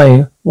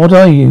 Why? What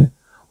are you?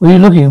 What are you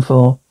looking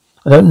for?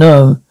 I don't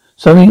know.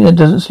 Something that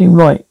doesn't seem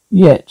right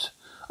yet.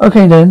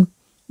 Okay then.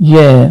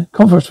 Yeah.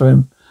 Conference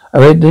room. I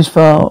read this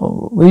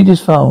file. What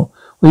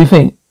do you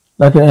think?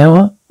 Like an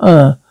hour?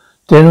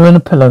 Dinner and a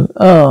pillow.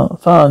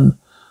 Fun.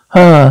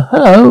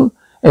 Hello,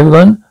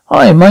 everyone.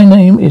 Hi, my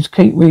name is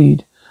Kate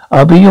Reed.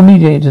 I'll be your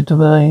mediator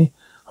today.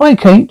 Hi,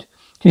 Kate.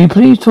 Can you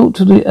please talk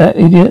to the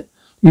idiot?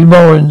 You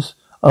morons.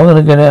 I'm going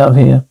to get out of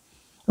here.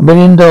 $1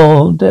 million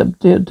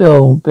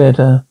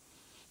better.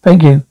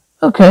 Thank you.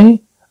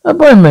 Okay.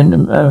 Brian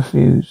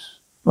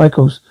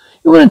Michaels.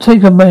 You want to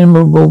take a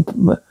memorable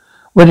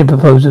wedding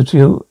proposal to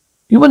you?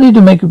 You want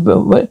to make a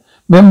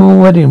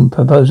memorable wedding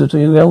proposal to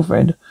your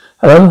girlfriend?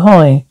 Hello,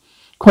 hi.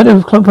 Quite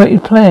a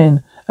complicated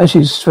plan.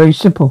 Actually, it's very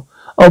simple.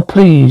 Oh,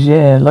 please,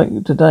 yeah,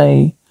 like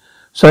today.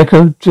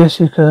 Psycho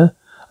Jessica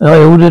and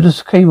I ordered a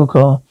cable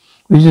car,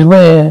 which is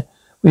where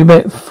we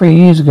met 3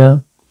 years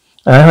ago.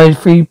 I hired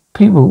 3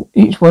 people,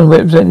 each one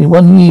representing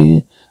 1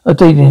 year of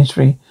dating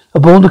history.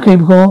 Aboard the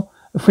cable car,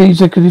 3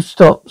 executive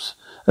stops.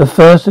 The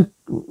first,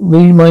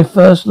 read my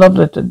first love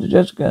letter to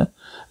Jessica.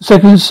 The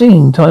second,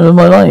 scene time of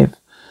my life.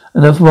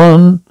 And the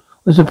one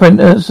was the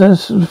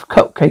princess of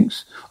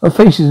cupcakes, or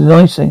faces and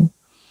icing.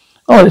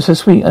 Oh, it's so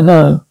sweet, I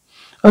know.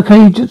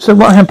 Okay, so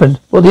what happened?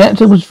 Well, the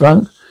actor was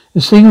drunk.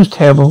 The scene was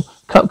terrible.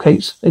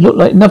 Cupcakes, they looked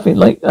like nothing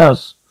like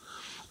us.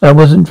 I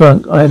wasn't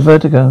drunk. I had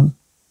vertigo.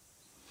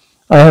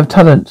 I have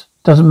talent.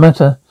 Doesn't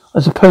matter. I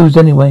suppose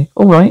anyway.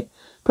 All right.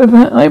 But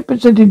I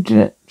presented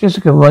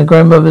Jessica with my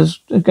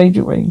grandmother's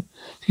engagement ring.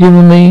 She's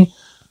given me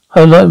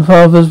her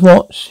father's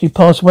watch. He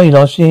passed away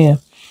last year.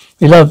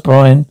 We loved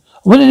Brian.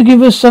 I wanted to give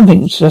her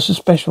something just as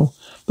special,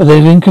 but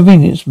their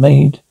inconvenience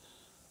made.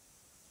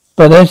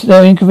 But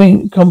their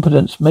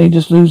incompetence made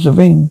us lose the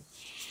ring.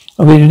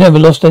 And we've never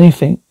lost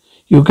anything.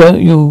 You're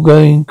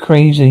going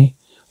crazy.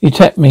 You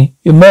tapped me.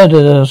 You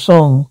murdered our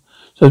song.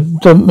 So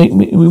don't make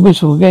me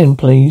whistle again,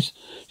 please.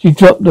 You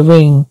dropped the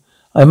ring.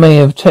 I may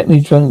have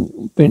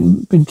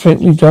been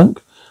technically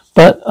drunk,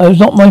 but it was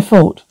not my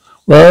fault.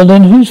 Well,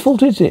 then whose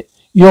fault is it?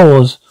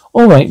 Yours.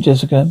 All right,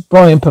 Jessica.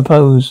 Brian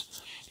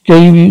proposed.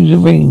 Gave you the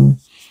ring.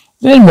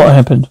 Then what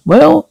happened?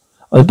 Well,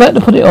 I was about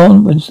to put it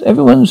on when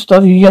everyone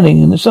started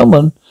yelling and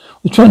someone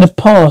was trying to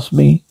pass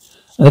me,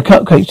 and the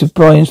cupcakes of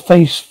Brian's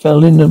face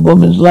fell in the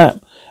woman's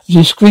lap as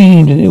she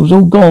screamed, and it was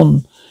all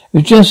gone.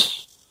 There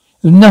was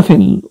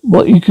nothing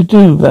what you could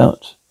do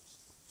about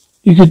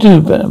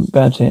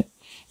it.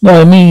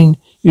 No, I mean,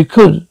 you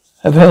could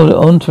have held it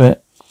onto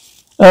it.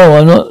 Oh,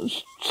 I'm not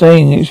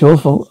saying it's your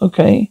fault.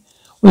 Okay.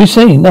 What are you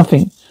saying?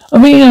 Nothing. I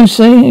mean, I'm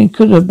saying it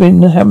could have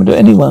been happened to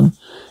anyone.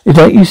 It's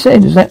like you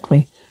said,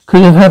 exactly.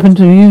 Could have happened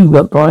to you,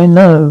 but Brian,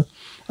 no.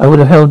 I would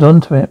have held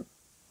on to it.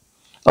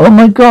 Oh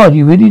my God,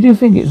 you really do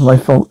think it's my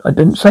fault? I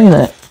didn't say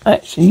that.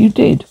 Actually, you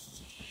did.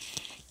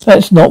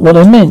 That's not what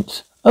I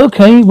meant.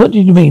 Okay, what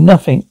did you mean?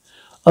 Nothing.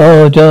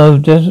 Oh,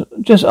 Joe,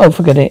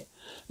 forget it.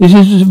 This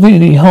is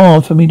really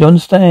hard for me to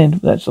understand,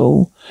 that's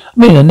all. I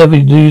mean, I never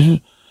lose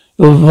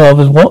your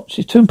father's watch.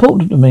 It's too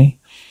important to me.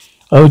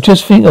 I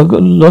just think I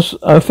lost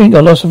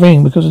the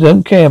ring because I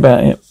don't care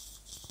about it.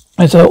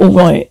 I said, all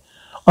right.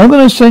 I'm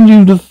going to send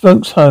you the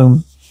folks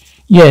home.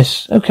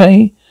 Yes,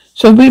 okay.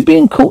 So we're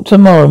being caught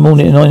tomorrow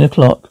morning at 9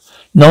 o'clock.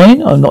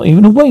 9? I'm not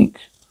even awake.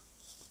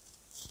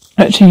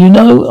 Actually,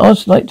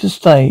 I'd like to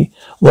stay.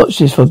 Watch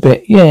this for a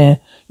bit. Yeah.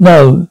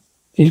 No.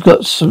 He's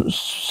got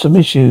some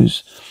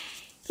issues.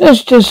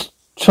 Let's just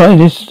try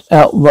this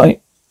out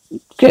right.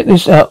 Get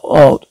this out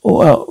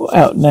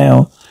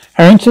now.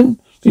 Harrington,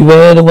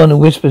 beware the one who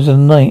whispers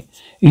in the night.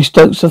 He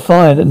stokes the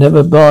fire that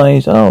never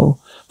dies. Oh,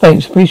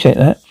 thanks. Appreciate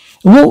that.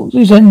 Walk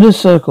this endless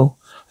circle.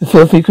 The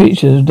filthy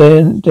creatures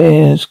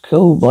dares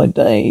cold by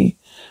day.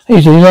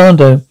 Hey,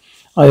 Orlando.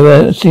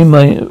 I see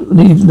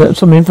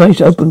some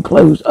information. Open,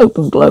 close.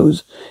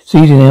 It's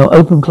easy now.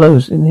 Open,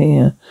 close in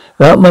here.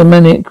 Without my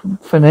manic,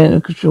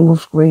 fanatical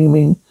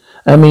screaming.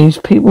 I mean,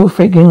 people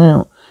freaking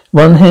out.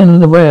 One hand on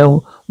the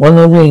rail, one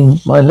on the ring.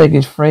 My leg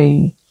is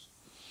free.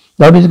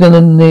 Nobody's get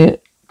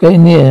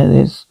near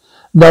this.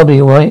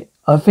 Nobody, all right?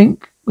 I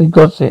think we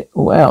got it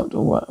all out,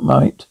 all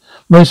right.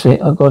 Most of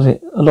it, I got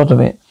it. A lot of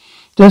it.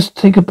 Just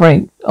take a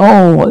break.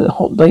 Oh, what a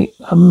hot date.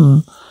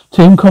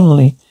 Tim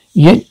Connolly.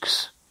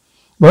 Yikes.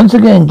 Once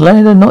again,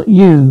 glad I'm not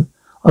you.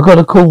 I got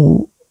a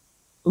call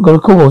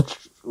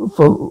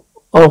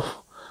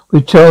off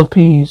with Charles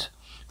Pease.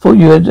 Thought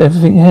you had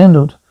everything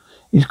handled.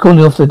 He's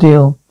calling off the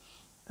deal.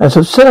 That's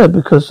absurd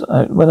because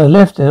when I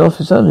left the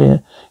office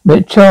earlier,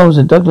 met Charles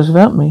and Douglas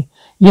without me.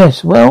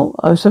 Yes, well,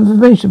 I have some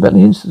information about the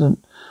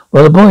incident.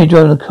 Well, the boy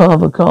driving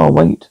the car,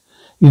 wait.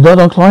 You're not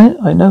our client?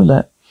 I know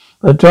that.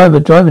 The driver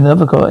driving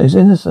another car is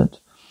innocent.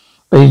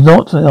 But he's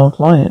not our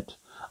client.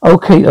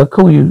 Okay, I'll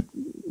call you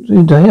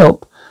to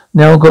help.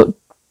 Now I've got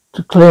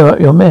to clear up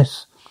your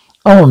mess.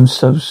 Oh, I'm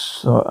so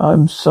sorry.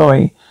 I'm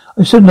sorry.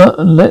 I should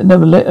never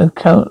let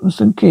accountants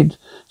and kids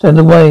stand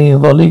in the way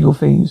of our legal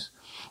fees.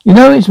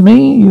 It's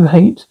me you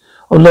hate,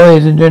 or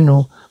lawyers in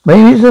general.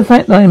 Maybe it's the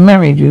fact that I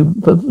married you,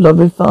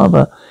 beloved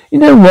father. You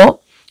know what?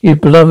 You're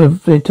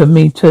beloved to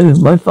me too.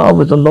 My father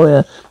was a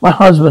lawyer. My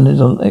husband is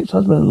an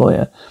ex-husband, a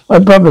lawyer. My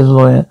brother's a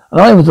lawyer,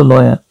 and I was a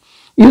lawyer.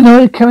 Even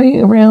though I carry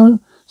around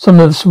some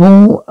of the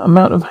small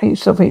amount of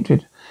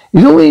self-hatred. I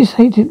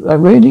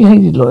really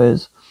hated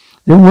lawyers.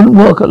 They wouldn't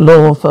work at a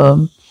law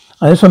firm.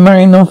 And as for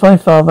marrying off my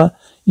father,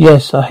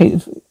 yes, I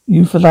hate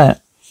you for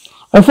that.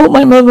 I thought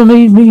my mother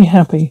made me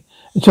happy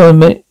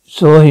until I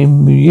saw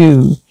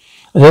you.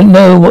 I don't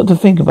know what to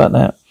think about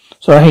that.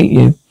 So I hate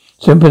you.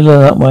 Simple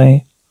that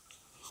way.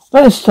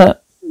 Is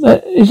that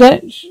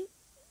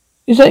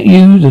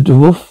you, the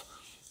dwarf?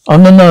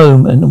 I'm the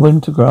gnome and the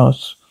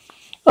wintergrass.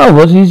 Oh,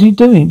 what is he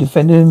doing?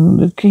 Defending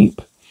the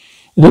keep.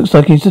 It looks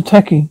like he's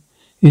attacking.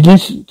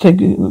 He's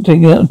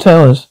taking out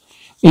towers.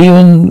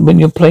 Even when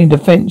you're playing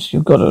defense,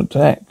 you've got to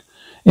attack.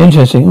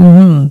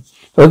 Interesting.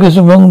 Focus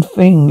on the wrong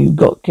thing. You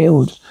got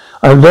killed.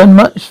 I've learned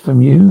much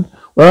from you.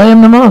 Well, I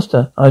am the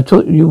master. I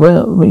taught you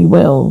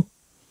well.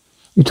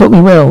 You taught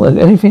me well.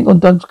 Anything on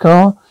Doug's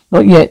car?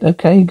 Not yet.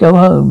 Okay, go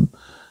home.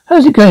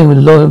 How's it going with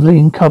the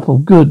lovely couple?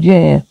 Good,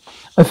 yeah.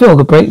 I feel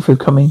like a breakthrough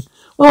coming.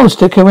 Well,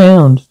 stick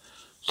around.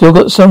 Still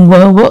got some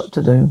work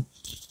to do.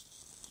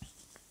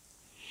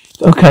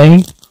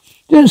 Okay.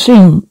 Didn't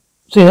see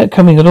that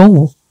coming at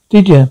all,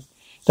 did you?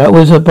 That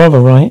was her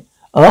brother, right?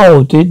 Oh,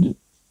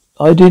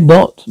 I did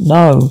not.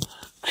 No.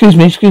 Excuse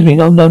me.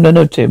 Oh,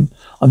 no, Tim.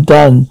 I'm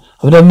done.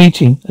 I've no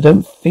meeting. I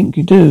don't think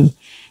you do.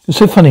 You're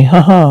so funny.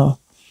 Ha.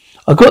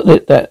 I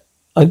get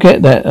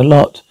that a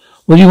lot.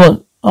 What do you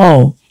want?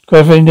 Oh,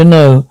 gratifying to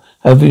know.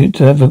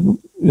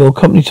 Your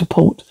company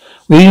support.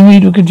 We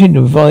need to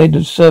continue to provide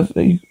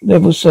the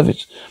level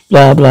service.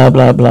 Blah, blah,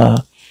 blah, blah.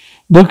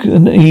 Look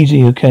and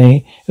easy,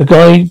 okay? The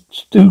guys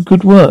do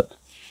good work.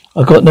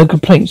 I got no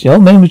complaints. The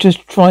old man was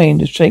just trying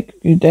to shake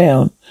you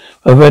down.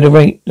 I read a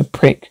rate, the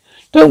prick.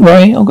 Don't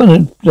worry, I'm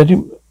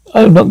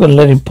not gonna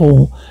let him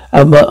pull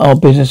our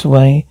business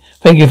away.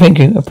 Thank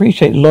you.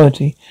 Appreciate the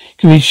loyalty.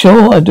 Can you be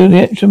sure I do the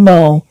extra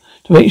mile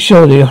to make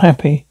sure that you're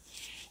happy?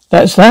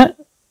 That's that?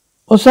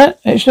 What's that?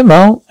 Extra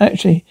mile?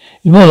 Actually,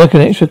 it's more like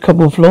an extra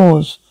couple of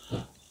floors.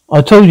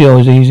 I told you I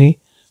was easy.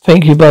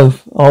 Thank you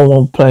both.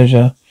 Oh,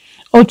 pleasure.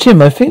 Oh,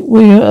 Tim, I think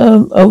we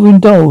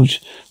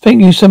overindulged.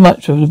 Thank you so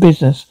much for the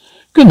business.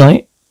 Good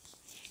night.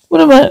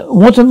 What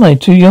am I,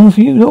 too young for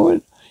you,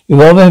 Lauren? You'd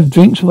rather have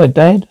drinks with my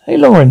dad? Hey,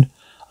 Lauren,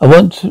 I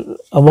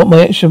want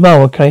my extra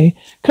mile, okay?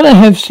 Can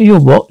I see your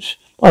watch?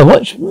 My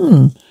watch?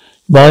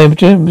 My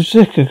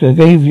Jessica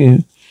gave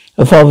you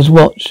her father's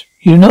watch.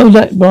 You know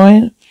that,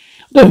 Brian?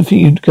 I don't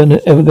think you're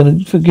ever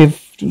gonna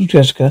forgive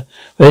Jessica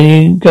when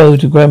you go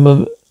with your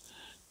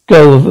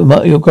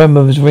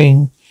grandmother's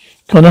ring.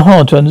 Kind of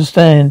hard to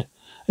understand.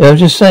 I'm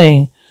just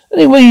saying. The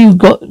only way you've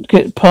got to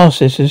get past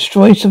this is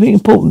destroy something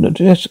important to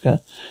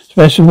Jessica.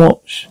 Smash the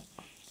watch.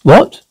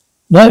 What?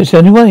 No, it's the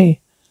only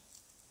way.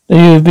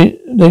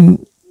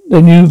 Then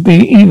you'd be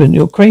even.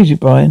 You're crazy,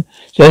 Brian.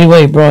 It's the only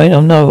way, Brian.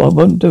 Oh no, I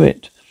won't do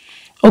it.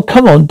 Oh,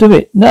 come on, do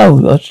it.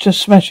 No, I'll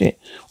just smash it.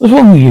 What's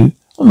wrong with you?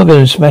 I'm not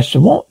going to smash the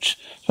watch.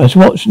 Smash the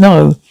watch?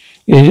 No.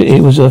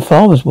 It was her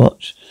father's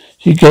watch.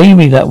 She gave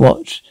me that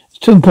watch. It's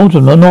too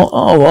important. I'm not.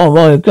 Oh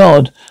my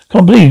God.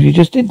 Can't believe you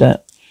just did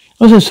that.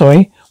 I'm so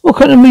sorry. What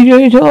kind of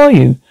mediator are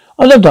you?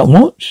 I love that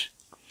watch.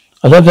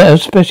 I love that how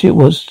special it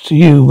was to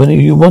you when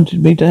you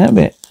wanted me to have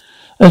it.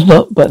 That's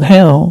not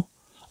how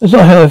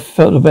I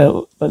felt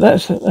about, but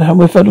that's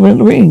how I felt about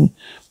the ring.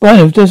 Brian,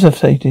 I've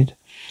devastated.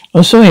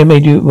 I'm sorry I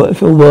made you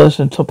feel worse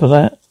on top of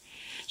that.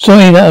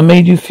 Sorry that I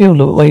made you feel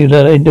the way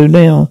that I do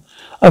now.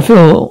 I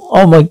feel,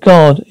 oh my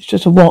God, it's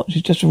just a watch,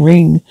 it's just a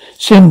ring.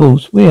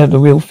 Symbols, we have the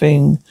real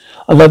thing.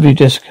 I love you,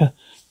 Jessica.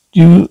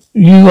 You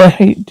I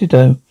hate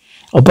Ditto.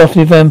 Oh, Buffy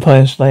the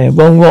Vampire Slayer.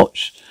 Wrong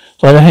watch.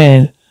 Sleight of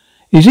hand.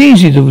 It's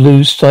easy to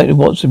lose sight of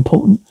what's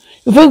important.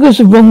 You focus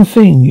on the wrong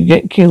thing, you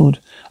get killed.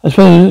 I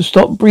suppose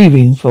stop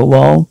breathing for a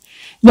while.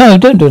 No,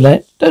 don't do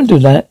that. Don't do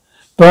that.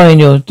 Brian,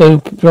 you're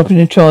dropping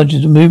the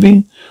charges and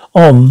moving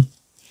on.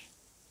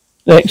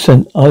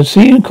 Excellent. I'll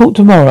see you in court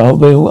tomorrow.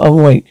 I'll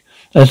awake.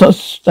 That's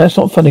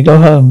not funny. Go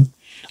home.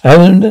 I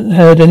haven't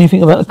heard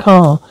anything about the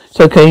car. It's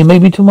okay.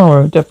 Maybe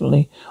tomorrow.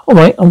 Definitely. All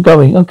right. I'm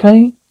going.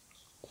 Okay.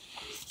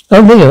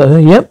 Oh,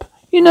 really? Yep.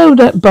 You know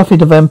that Buffy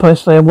the Vampire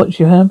Slayer watch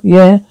you have?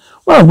 Yeah.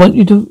 Well, I want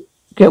you to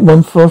get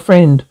one for a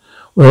friend.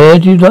 Where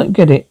do you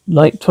get it?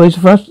 Like Toys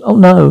R Us? Oh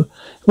no.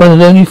 One of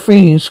the only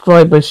three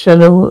inscribed by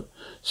Sarah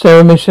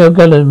Michelle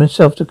Gellar and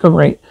myself to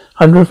commemorate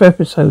 100th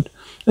episode.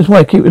 That's why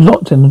I keep it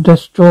locked in the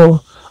desk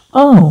drawer.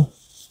 Oh.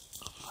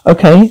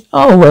 Okay.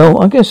 Oh well,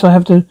 I guess I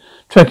have to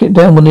track it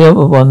down with the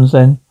other ones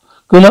then.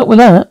 Good luck with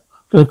that.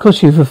 It'll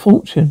cost you a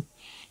fortune.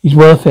 He's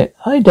worth it.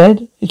 Hi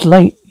Dad. It's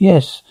late.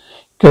 Yes.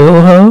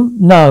 Go home?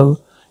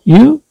 No.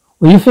 You?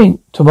 What do you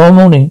think? Tomorrow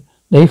morning,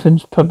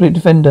 Nathan's public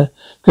defender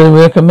is going to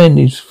recommend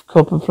his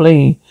copper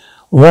plea.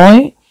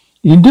 Why?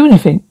 You didn't do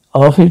anything.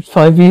 After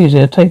 5 years,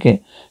 he'll take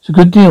it. It's a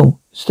good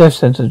deal. It's death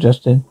sentence,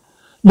 Justin.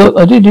 Look,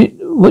 I did it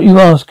what you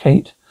asked,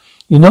 Kate.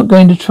 You're not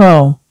going to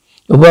trial.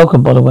 You're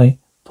welcome, by the way.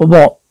 For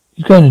what?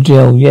 He's going to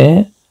jail,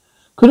 yeah?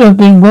 Could have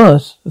been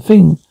worse. The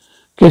thing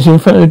gets in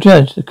front of the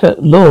judge. The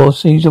law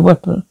sees a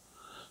weapon.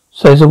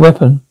 Says a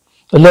weapon.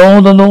 The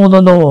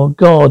law.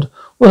 God,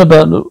 what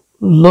about the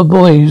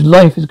boy's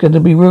life is going to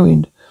be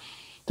ruined?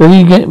 Do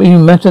you get me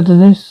matter to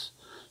this?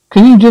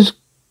 Can you just,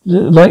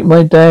 like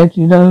my dad,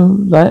 you know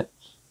that?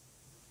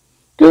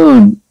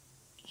 Go.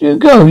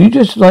 You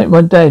just like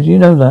my dad, you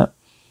know that.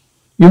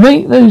 You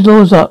make those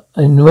laws up,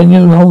 and when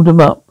you hold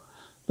them up,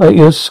 like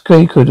you're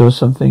sacred or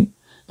something,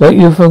 like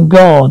you're from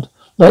God,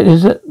 like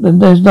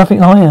there's nothing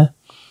higher.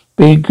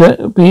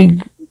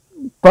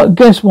 But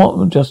guess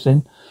what,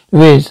 Justin?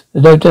 There's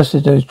no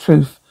justice, there is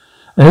truth.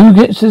 And who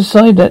gets to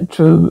decide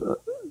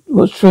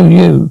what's true to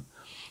you?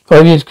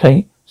 5 years,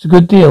 Kate. It's a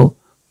good deal.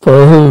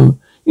 For who?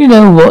 You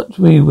know what?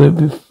 We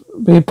would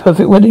be a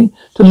perfect wedding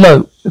to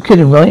elope. You're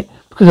kidding, right?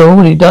 Because I've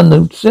already done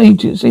the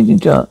seating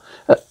chart.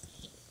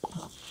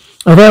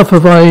 I've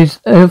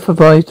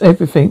alphabetized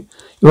everything.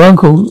 Your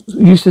uncle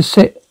used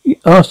to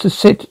asked to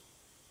sit.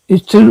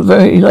 It's too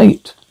very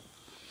late.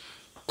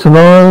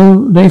 Tomorrow,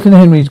 Nathan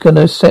Henry's going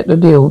to set the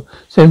deal.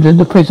 Send him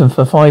to prison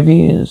for 5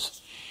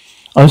 years.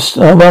 I'm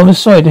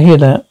sorry to hear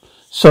that.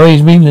 Sorry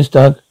his meanness,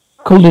 Doug.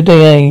 Call the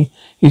DA.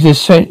 He's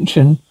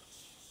exception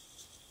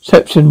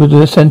with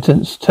the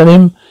sentence. Tell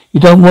him you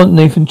don't want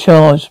Nathan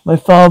charged. Your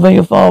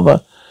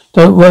father,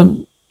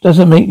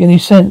 doesn't make any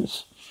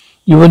sense.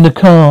 You were in the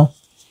car.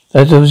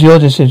 That was your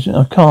decision.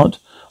 I can't.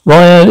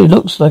 Why, it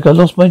looks like I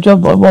lost my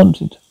job I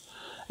wanted.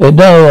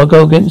 No, I'll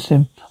go against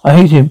him. I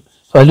hate him.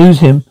 If I lose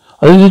him,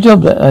 I lose a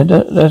job that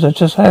I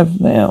just have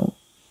now.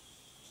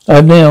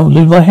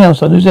 Lose my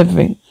house. I lose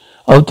everything.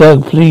 Oh,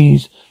 Doug,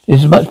 please.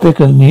 This is much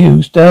bigger than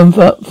you. Stand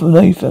up for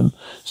Nathan.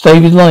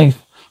 Save his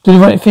life. Do the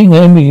right thing. I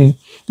envy you.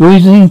 You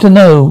always need to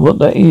know what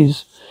that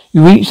is.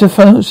 You reach the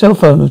cell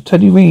phone of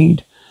Teddy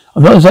Reed.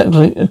 I'm not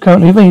exactly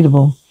currently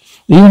available.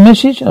 Leave a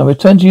message. I'll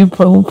return to you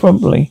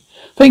promptly.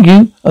 Thank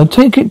you. I'll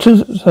take it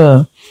to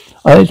her.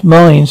 It's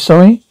mine.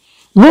 Sorry.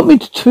 You want me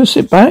to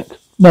sit back?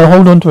 No,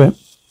 hold on to it.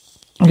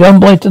 Go and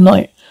buy it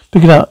tonight.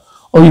 Pick it up.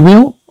 Oh, you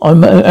will?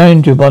 I'm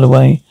Andrew, by the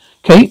way.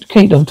 Kate,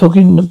 I'm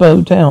talking the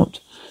boat out.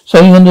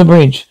 Sailing on the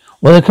bridge.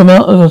 Want to come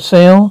out of a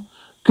sail?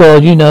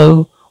 God, you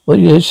know what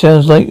it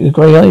sounds like a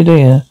great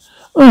idea.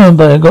 Oh,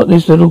 but I got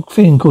this little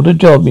thing called a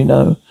job, you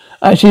know.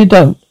 Actually, I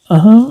don't.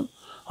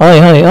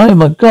 Hi,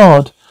 my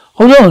God.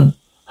 Hold on.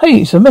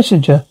 Hey, it's a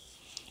messenger.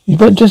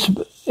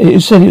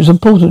 It said it was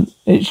important.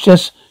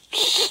 It's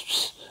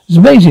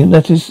amazing.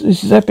 This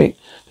is epic.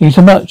 Thank you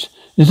so much.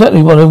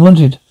 Exactly what I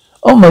wanted.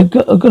 Oh my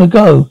God, I'm gonna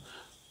go.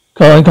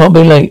 I can't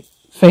be late.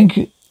 Thank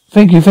you.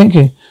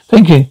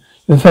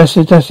 You're a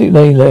fantastic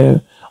lady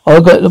there.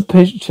 I'll get the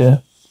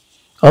picture.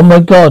 Oh my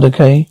God,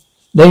 okay.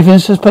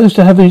 Nathan's supposed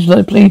to have his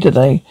plea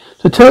today.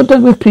 So tell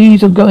Douglas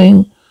please I'm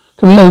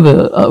coming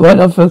over right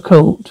after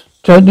court.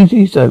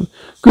 So.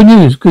 Good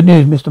news,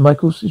 Mr.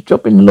 Michaels. He's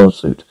dropping the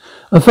lawsuit.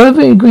 And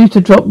further agrees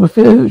to drop the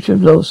future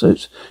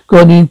lawsuits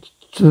regarding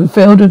to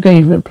failed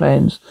engagement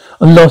plans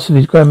and loss of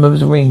his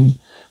grandmother's ring.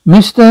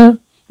 Mr.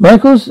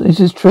 Michaels, is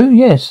this true?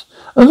 Yes.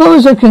 As long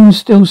as I can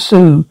still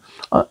sue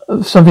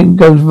if something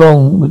goes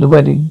wrong with the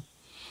wedding.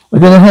 We're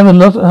going to have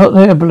a hot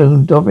air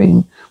balloon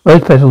dropping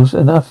rose petals.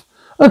 Enough.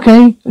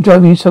 Okay, you're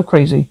driving you so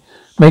crazy.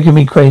 Making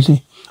me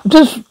crazy. I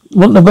just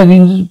want the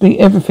wedding to be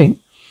everything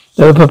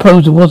that the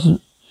proposal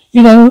wasn't.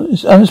 You know,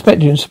 it's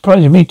unexpected and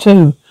surprising me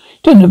too.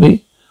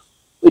 We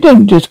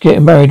don't just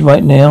get married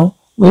right now.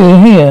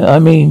 We're here. I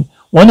mean,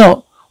 why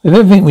not? We have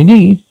everything we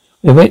need.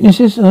 We have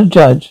witnesses and a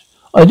judge.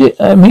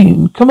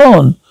 Come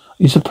on. Are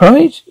you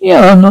surprised?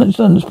 Yeah, I'm not. It's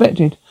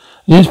unexpected.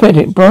 I didn't expect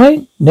it.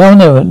 Brian?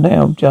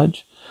 Now,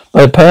 Judge.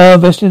 By the power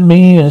vested in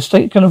me in the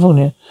state of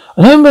California.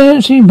 I know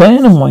emergency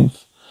man and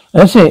wife.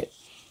 That's it.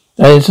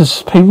 That is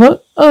the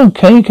paperwork.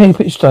 Okay,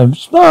 pitch time.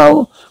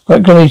 Smile.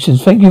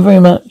 Congratulations. Thank you very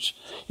much.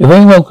 You're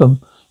very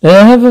welcome.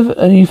 Now I have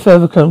any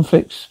further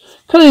conflicts.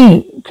 Can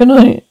I,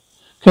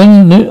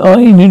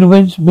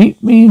 newlyweds,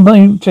 meet me in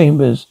my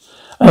chambers?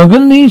 I'm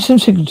going to need some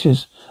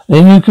signatures.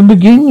 Then you can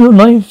begin your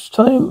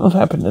lifetime of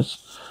happiness.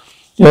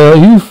 Are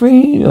you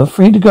free? You're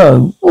free to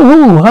go.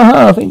 Ooh,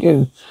 haha, thank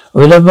you. I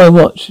will have my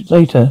watch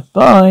later.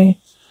 Bye.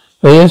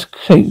 Yes,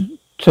 take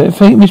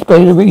Miss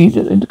Bailey Reed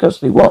into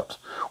custody. What?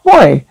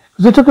 Why?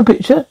 Because I took a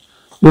picture?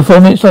 You're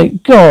 4 minutes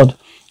late. God.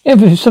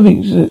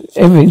 Everything's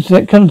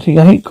that kind of thing.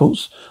 I hate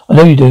courts. I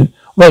know you do.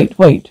 Wait.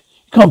 You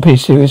can't be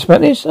serious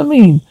about this. I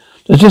mean,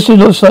 does it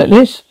look like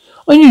this?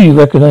 I knew you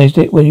recognized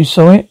it when you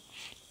saw it.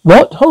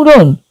 What? Hold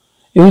on.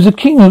 It was the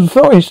king of the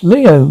forest,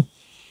 Leo.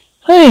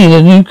 Hey,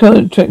 the new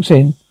contract's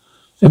in.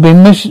 They've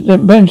been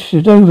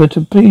mentioned over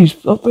to please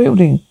stop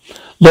building.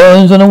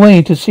 Lauren's on her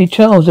way to see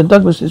Charles and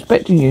Douglas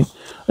expecting you.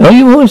 Are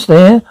you almost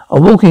there?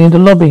 I'm walking into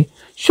the lobby.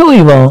 Sure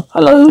you are.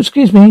 Hello,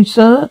 excuse me,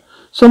 sir.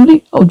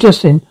 Somebody? Oh,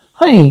 Justin.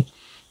 Hey,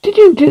 did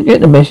you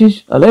get the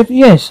message? I left?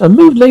 Yes, I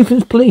moved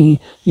Lathan's plea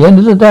at the end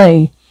of the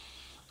day.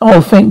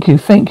 Oh, thank you.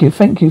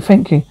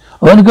 I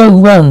want to go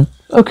run.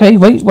 Okay,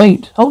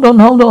 wait. Hold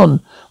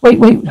on. Wait,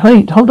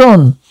 hold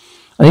on.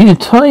 I need a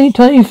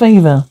tiny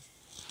favor.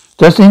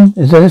 Justin,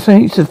 is there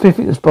anything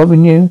specific that's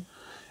bothering you?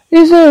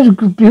 Is there a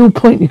real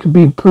point you can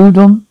be improved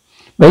on?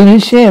 Maybe a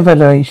share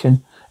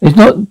evaluation. It's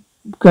not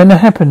going to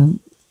happen,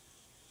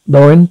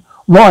 Lauren.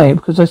 Why?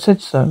 Because I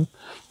said so.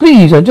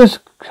 Please, I just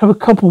have a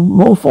couple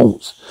more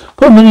thoughts.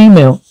 Put them in an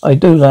email. I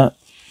do that.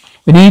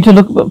 We need to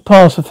look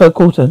past the third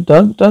quarter.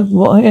 Doug,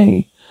 what?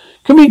 Hey,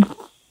 can we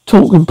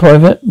talk in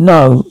private?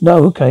 No,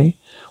 okay.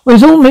 Well,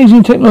 it's all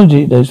amazing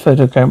technology, those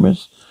photo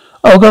cameras.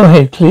 Oh, go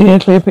ahead. Clear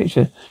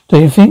picture. Do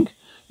you think?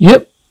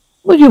 Yep.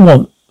 What do you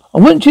want? I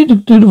want you to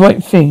do the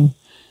right thing.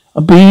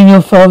 I'll be in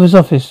your father's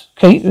office.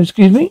 Kate,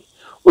 excuse me?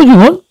 What do you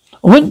want?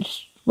 I want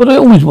what I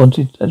always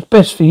wanted. That's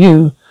best for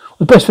you.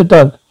 What's best for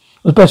Doug?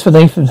 What's best for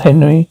Nathan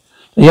Henry?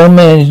 The young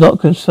man is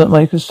not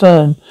my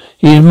concern.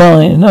 He is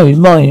mine. No, he's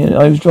mine.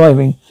 I was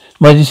driving.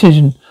 My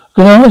decision.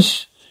 Can I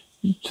ask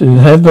to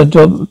have a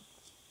job,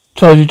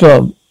 charge your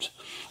job?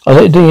 I'll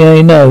let the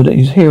DA know that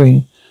he's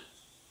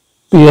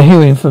be a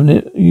hearing for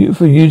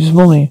you this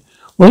morning.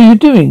 What are you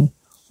doing?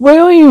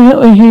 Where are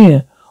you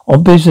here?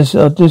 On business,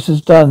 this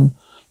is done.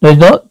 No, it's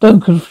not.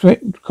 Don't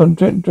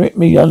contradict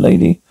me, young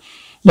lady.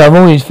 No, I've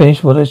always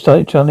finished what I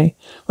started, Charlie.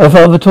 My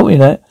father taught me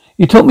that.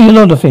 He taught me a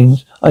lot of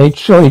things. I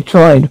tried.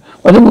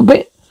 A little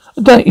bit.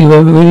 I doubt you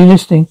were really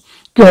listening.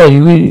 God,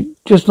 you really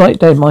just like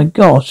Dad. My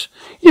gosh.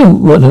 You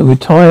don't want to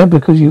retire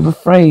because you're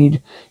afraid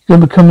you're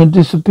going to become and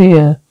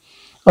disappear.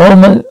 Oh,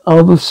 man,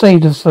 I will say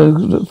to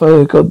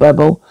so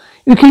babble.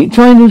 You keep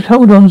trying to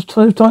hold on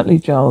so tightly,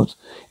 Charles.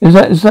 Is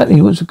that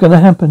exactly what's going to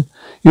happen?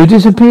 You'll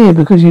disappear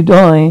because you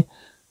die.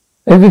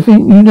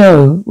 Everything you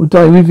know will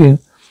die with you.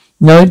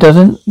 No, it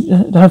doesn't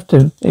have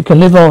to. It can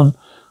live on.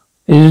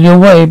 It is in your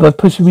way by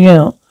pushing me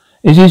out.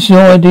 Is this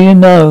your idea?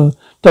 No.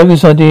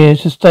 Douglas' idea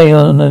is to stay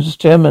on as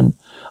chairman.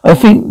 I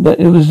think that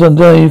it was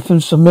done for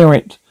some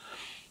merit.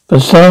 But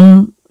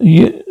so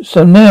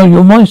now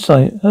you're my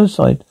side, her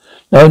side.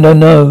 No, no,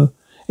 no.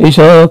 It's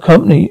our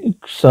company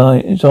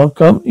side. It's your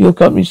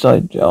company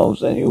side,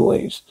 Charles,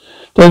 anyways.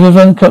 Douglas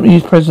run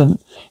company's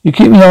president. You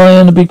keep an eye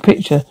on the big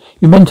picture.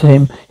 You mentor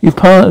him. You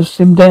pass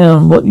him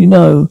down what you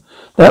know.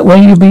 That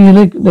way you'll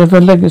leave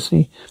a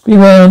legacy. Be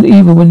around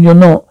even when you're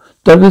not.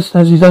 Douglas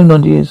has his own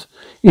ideas.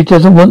 He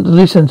doesn't want to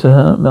listen to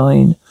her,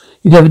 mine.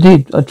 He never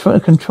did. I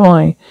can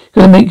try.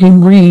 Gonna make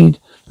him read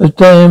those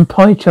damn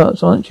pie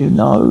charts, aren't you?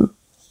 No.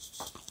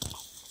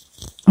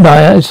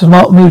 No, it's a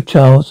smart move,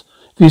 Charles.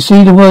 If you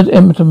see the word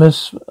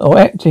emphasis or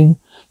acting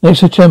next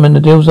to chairman, the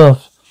deal's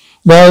off.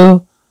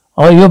 No.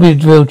 Oh, you'll be the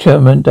drill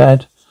chairman,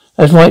 Dad.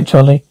 That's right,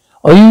 Charlie.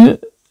 Are you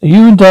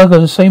and Doug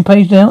on the same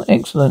page now?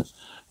 Excellent.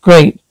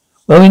 Great.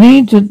 Well, we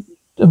need to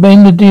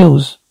amend the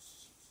deals.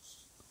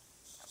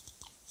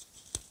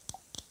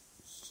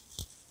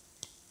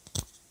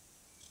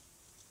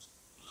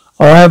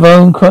 I'll have our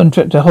own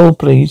contract to hold,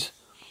 please.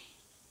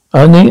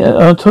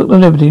 I'll take the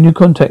liberty, new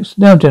context.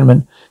 Now,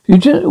 gentlemen,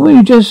 will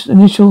you just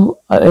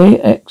initial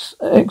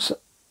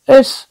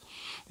AXS?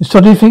 You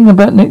start anything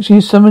about next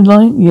year's summer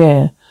line?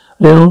 Yeah.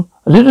 A little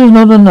is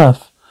not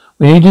enough.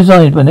 We need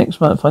designs by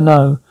next month, I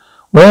know.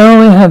 Well,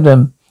 we have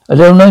them. A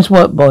little nice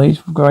work,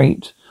 boys.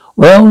 Great.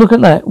 Well, look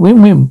at that.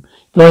 Win-win.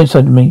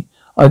 Blindsided me.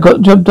 I got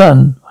the job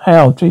done.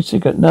 How? Trade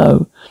secret?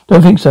 No.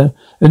 Don't think so.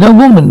 There's no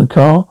woman in the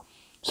car.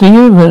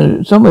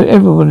 See, somewhere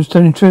everyone was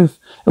telling the truth.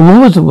 There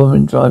was a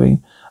woman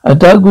driving. And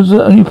Doug was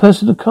the only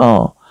person in the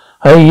car.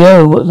 Hey,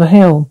 yo, what the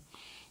hell?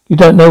 You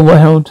don't know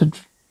how to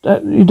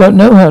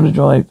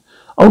drive.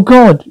 Oh,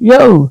 God.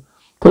 Yo.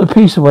 Put the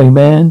piece away,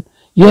 man.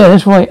 Yeah,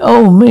 that's right.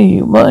 Oh,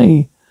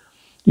 my.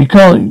 You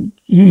can't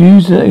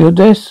use it at your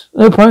desk?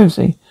 No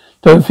privacy.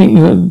 Don't think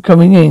you're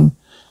coming in.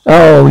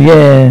 Oh,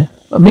 yeah.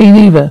 Me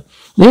neither.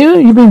 Leo,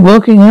 you've been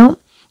working out?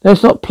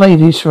 Let's not play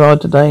this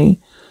charade today.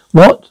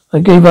 What? I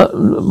gave up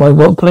my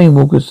plane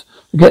walkers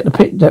to get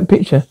that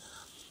picture.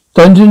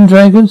 Dungeons and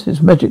Dragons?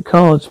 It's magic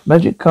cards.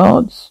 Magic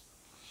cards?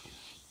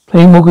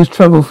 Plane walkers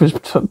travel for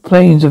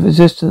planes of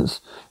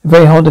existence. They're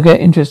very hard to get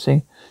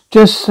interesting.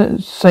 Just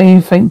say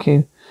thank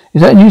you.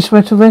 Is that a new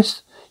sweater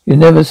vest? You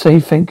never say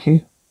thank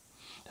you.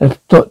 That's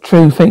not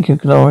true. Thank you,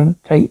 Lauren.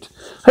 Kate.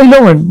 Hey,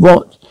 Lauren,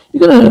 what? You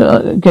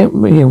gonna get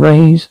me a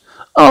raise?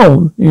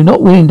 Oh, you're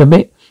not willing to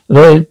admit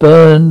lawyers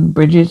burn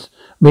bridges,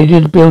 media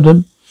to build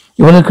them.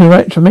 You want to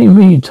congratulate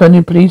me? You turn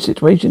your police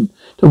situation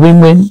to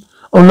win-win.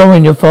 Oh,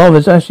 Lauren, your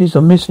father's ashes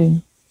are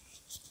missing.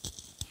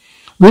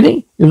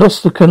 Really? You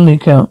lost the Connolly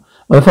account.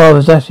 My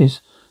father's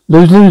ashes.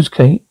 Lose,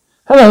 Kate.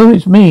 Hello,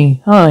 it's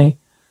me. Hi.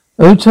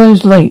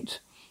 Hotel's late.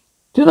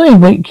 Did I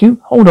wake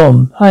you? Hold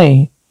on.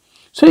 Hey.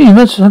 So you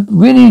must have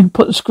really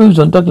put the screws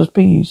on Douglas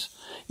Pease.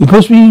 You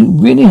pushed me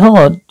really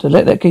hard to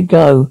let that kid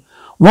go.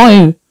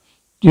 Why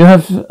do you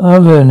have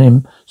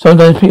him?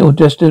 Sometimes people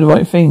just do the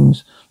right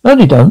things. No,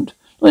 they don't.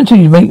 Not until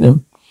you make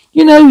them.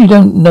 You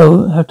don't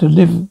know how to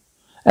live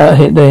out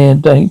here there,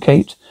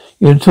 Kate.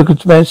 You took a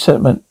bad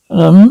settlement.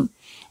 I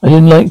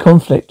didn't like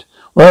conflict.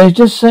 Well, I was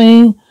just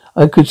saying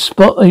I could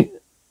spot a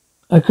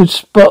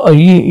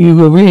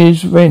you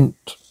arrears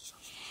rent.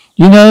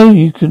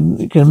 You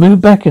can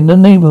move back in the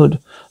neighborhood.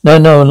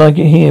 No, I like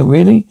it here,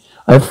 really.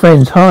 I have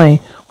friends.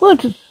 Hi.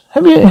 What?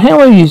 How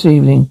are you this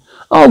evening?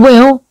 Oh,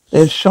 well,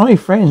 they're shy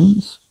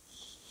friends.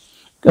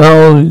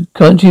 Oh,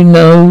 can't you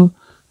know?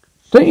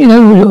 Don't you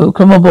know?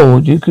 Come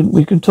aboard.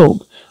 We can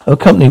talk. A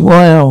company.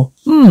 Wow.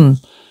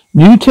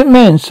 New Tin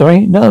Man.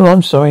 Sorry. No,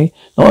 I'm sorry.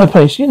 Not my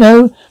place.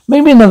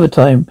 Maybe another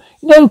time.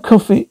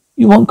 Coffee.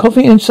 You want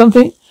coffee and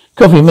something?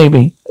 Coffee,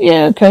 maybe.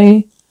 Yeah,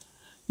 okay.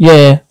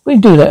 Yeah, we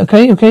can do that.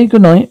 Okay.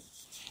 Good night.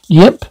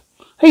 Yep.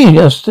 Hey,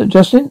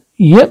 Justin.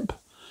 Yep.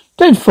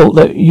 Dad thought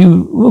that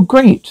you were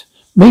great.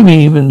 Maybe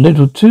even a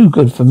little too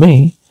good for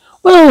me.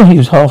 Well, he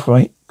was half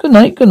right. Good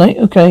night.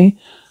 Okay.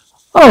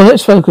 Oh,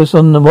 let's focus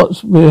on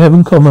what we have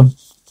in common.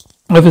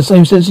 We have the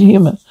same sense of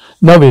humour.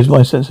 Nobody's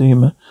my sense of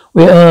humour.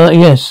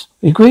 Yes.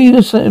 We agree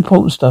that's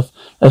important stuff.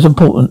 That's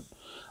important.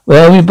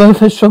 Well, we both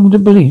have strong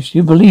beliefs.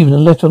 You believe in the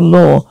letter of the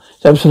law.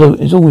 It's absolute.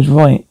 It's always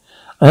right.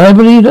 And I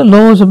believe that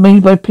laws are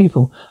made by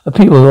people. And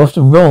people are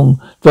often wrong.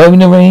 Driving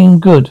the rain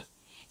good.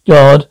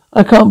 God,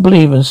 I can't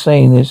believe I'm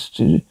saying this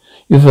to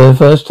you for the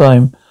first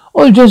time.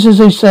 Or just as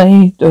they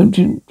say, don't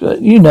you,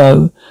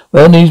 well,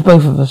 it needs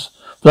both of us.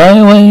 Fly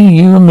away,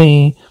 you and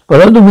me,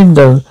 but out the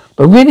window.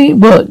 But really it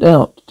worked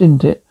out,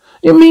 didn't it?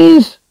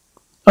 It's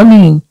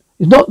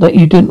not that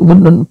you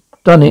wouldn't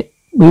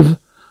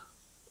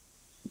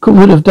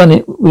have done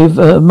it with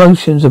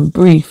emotions and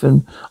brief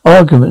and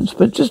arguments,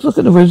 but just look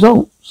at the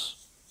results.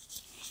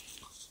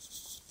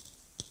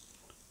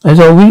 As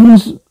our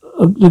wings,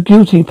 the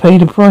guilty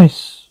paid a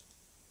price.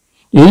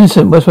 The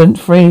innocent went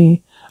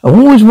free. I'm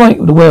always right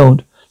with the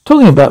world.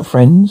 Talking about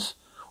friends,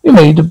 we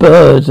made the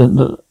birds and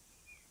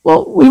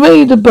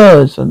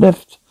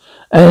left,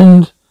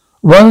 and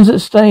ones that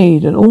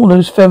stayed, and all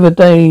those feathered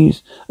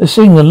days that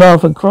sing and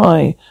laugh and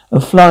cry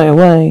and fly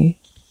away.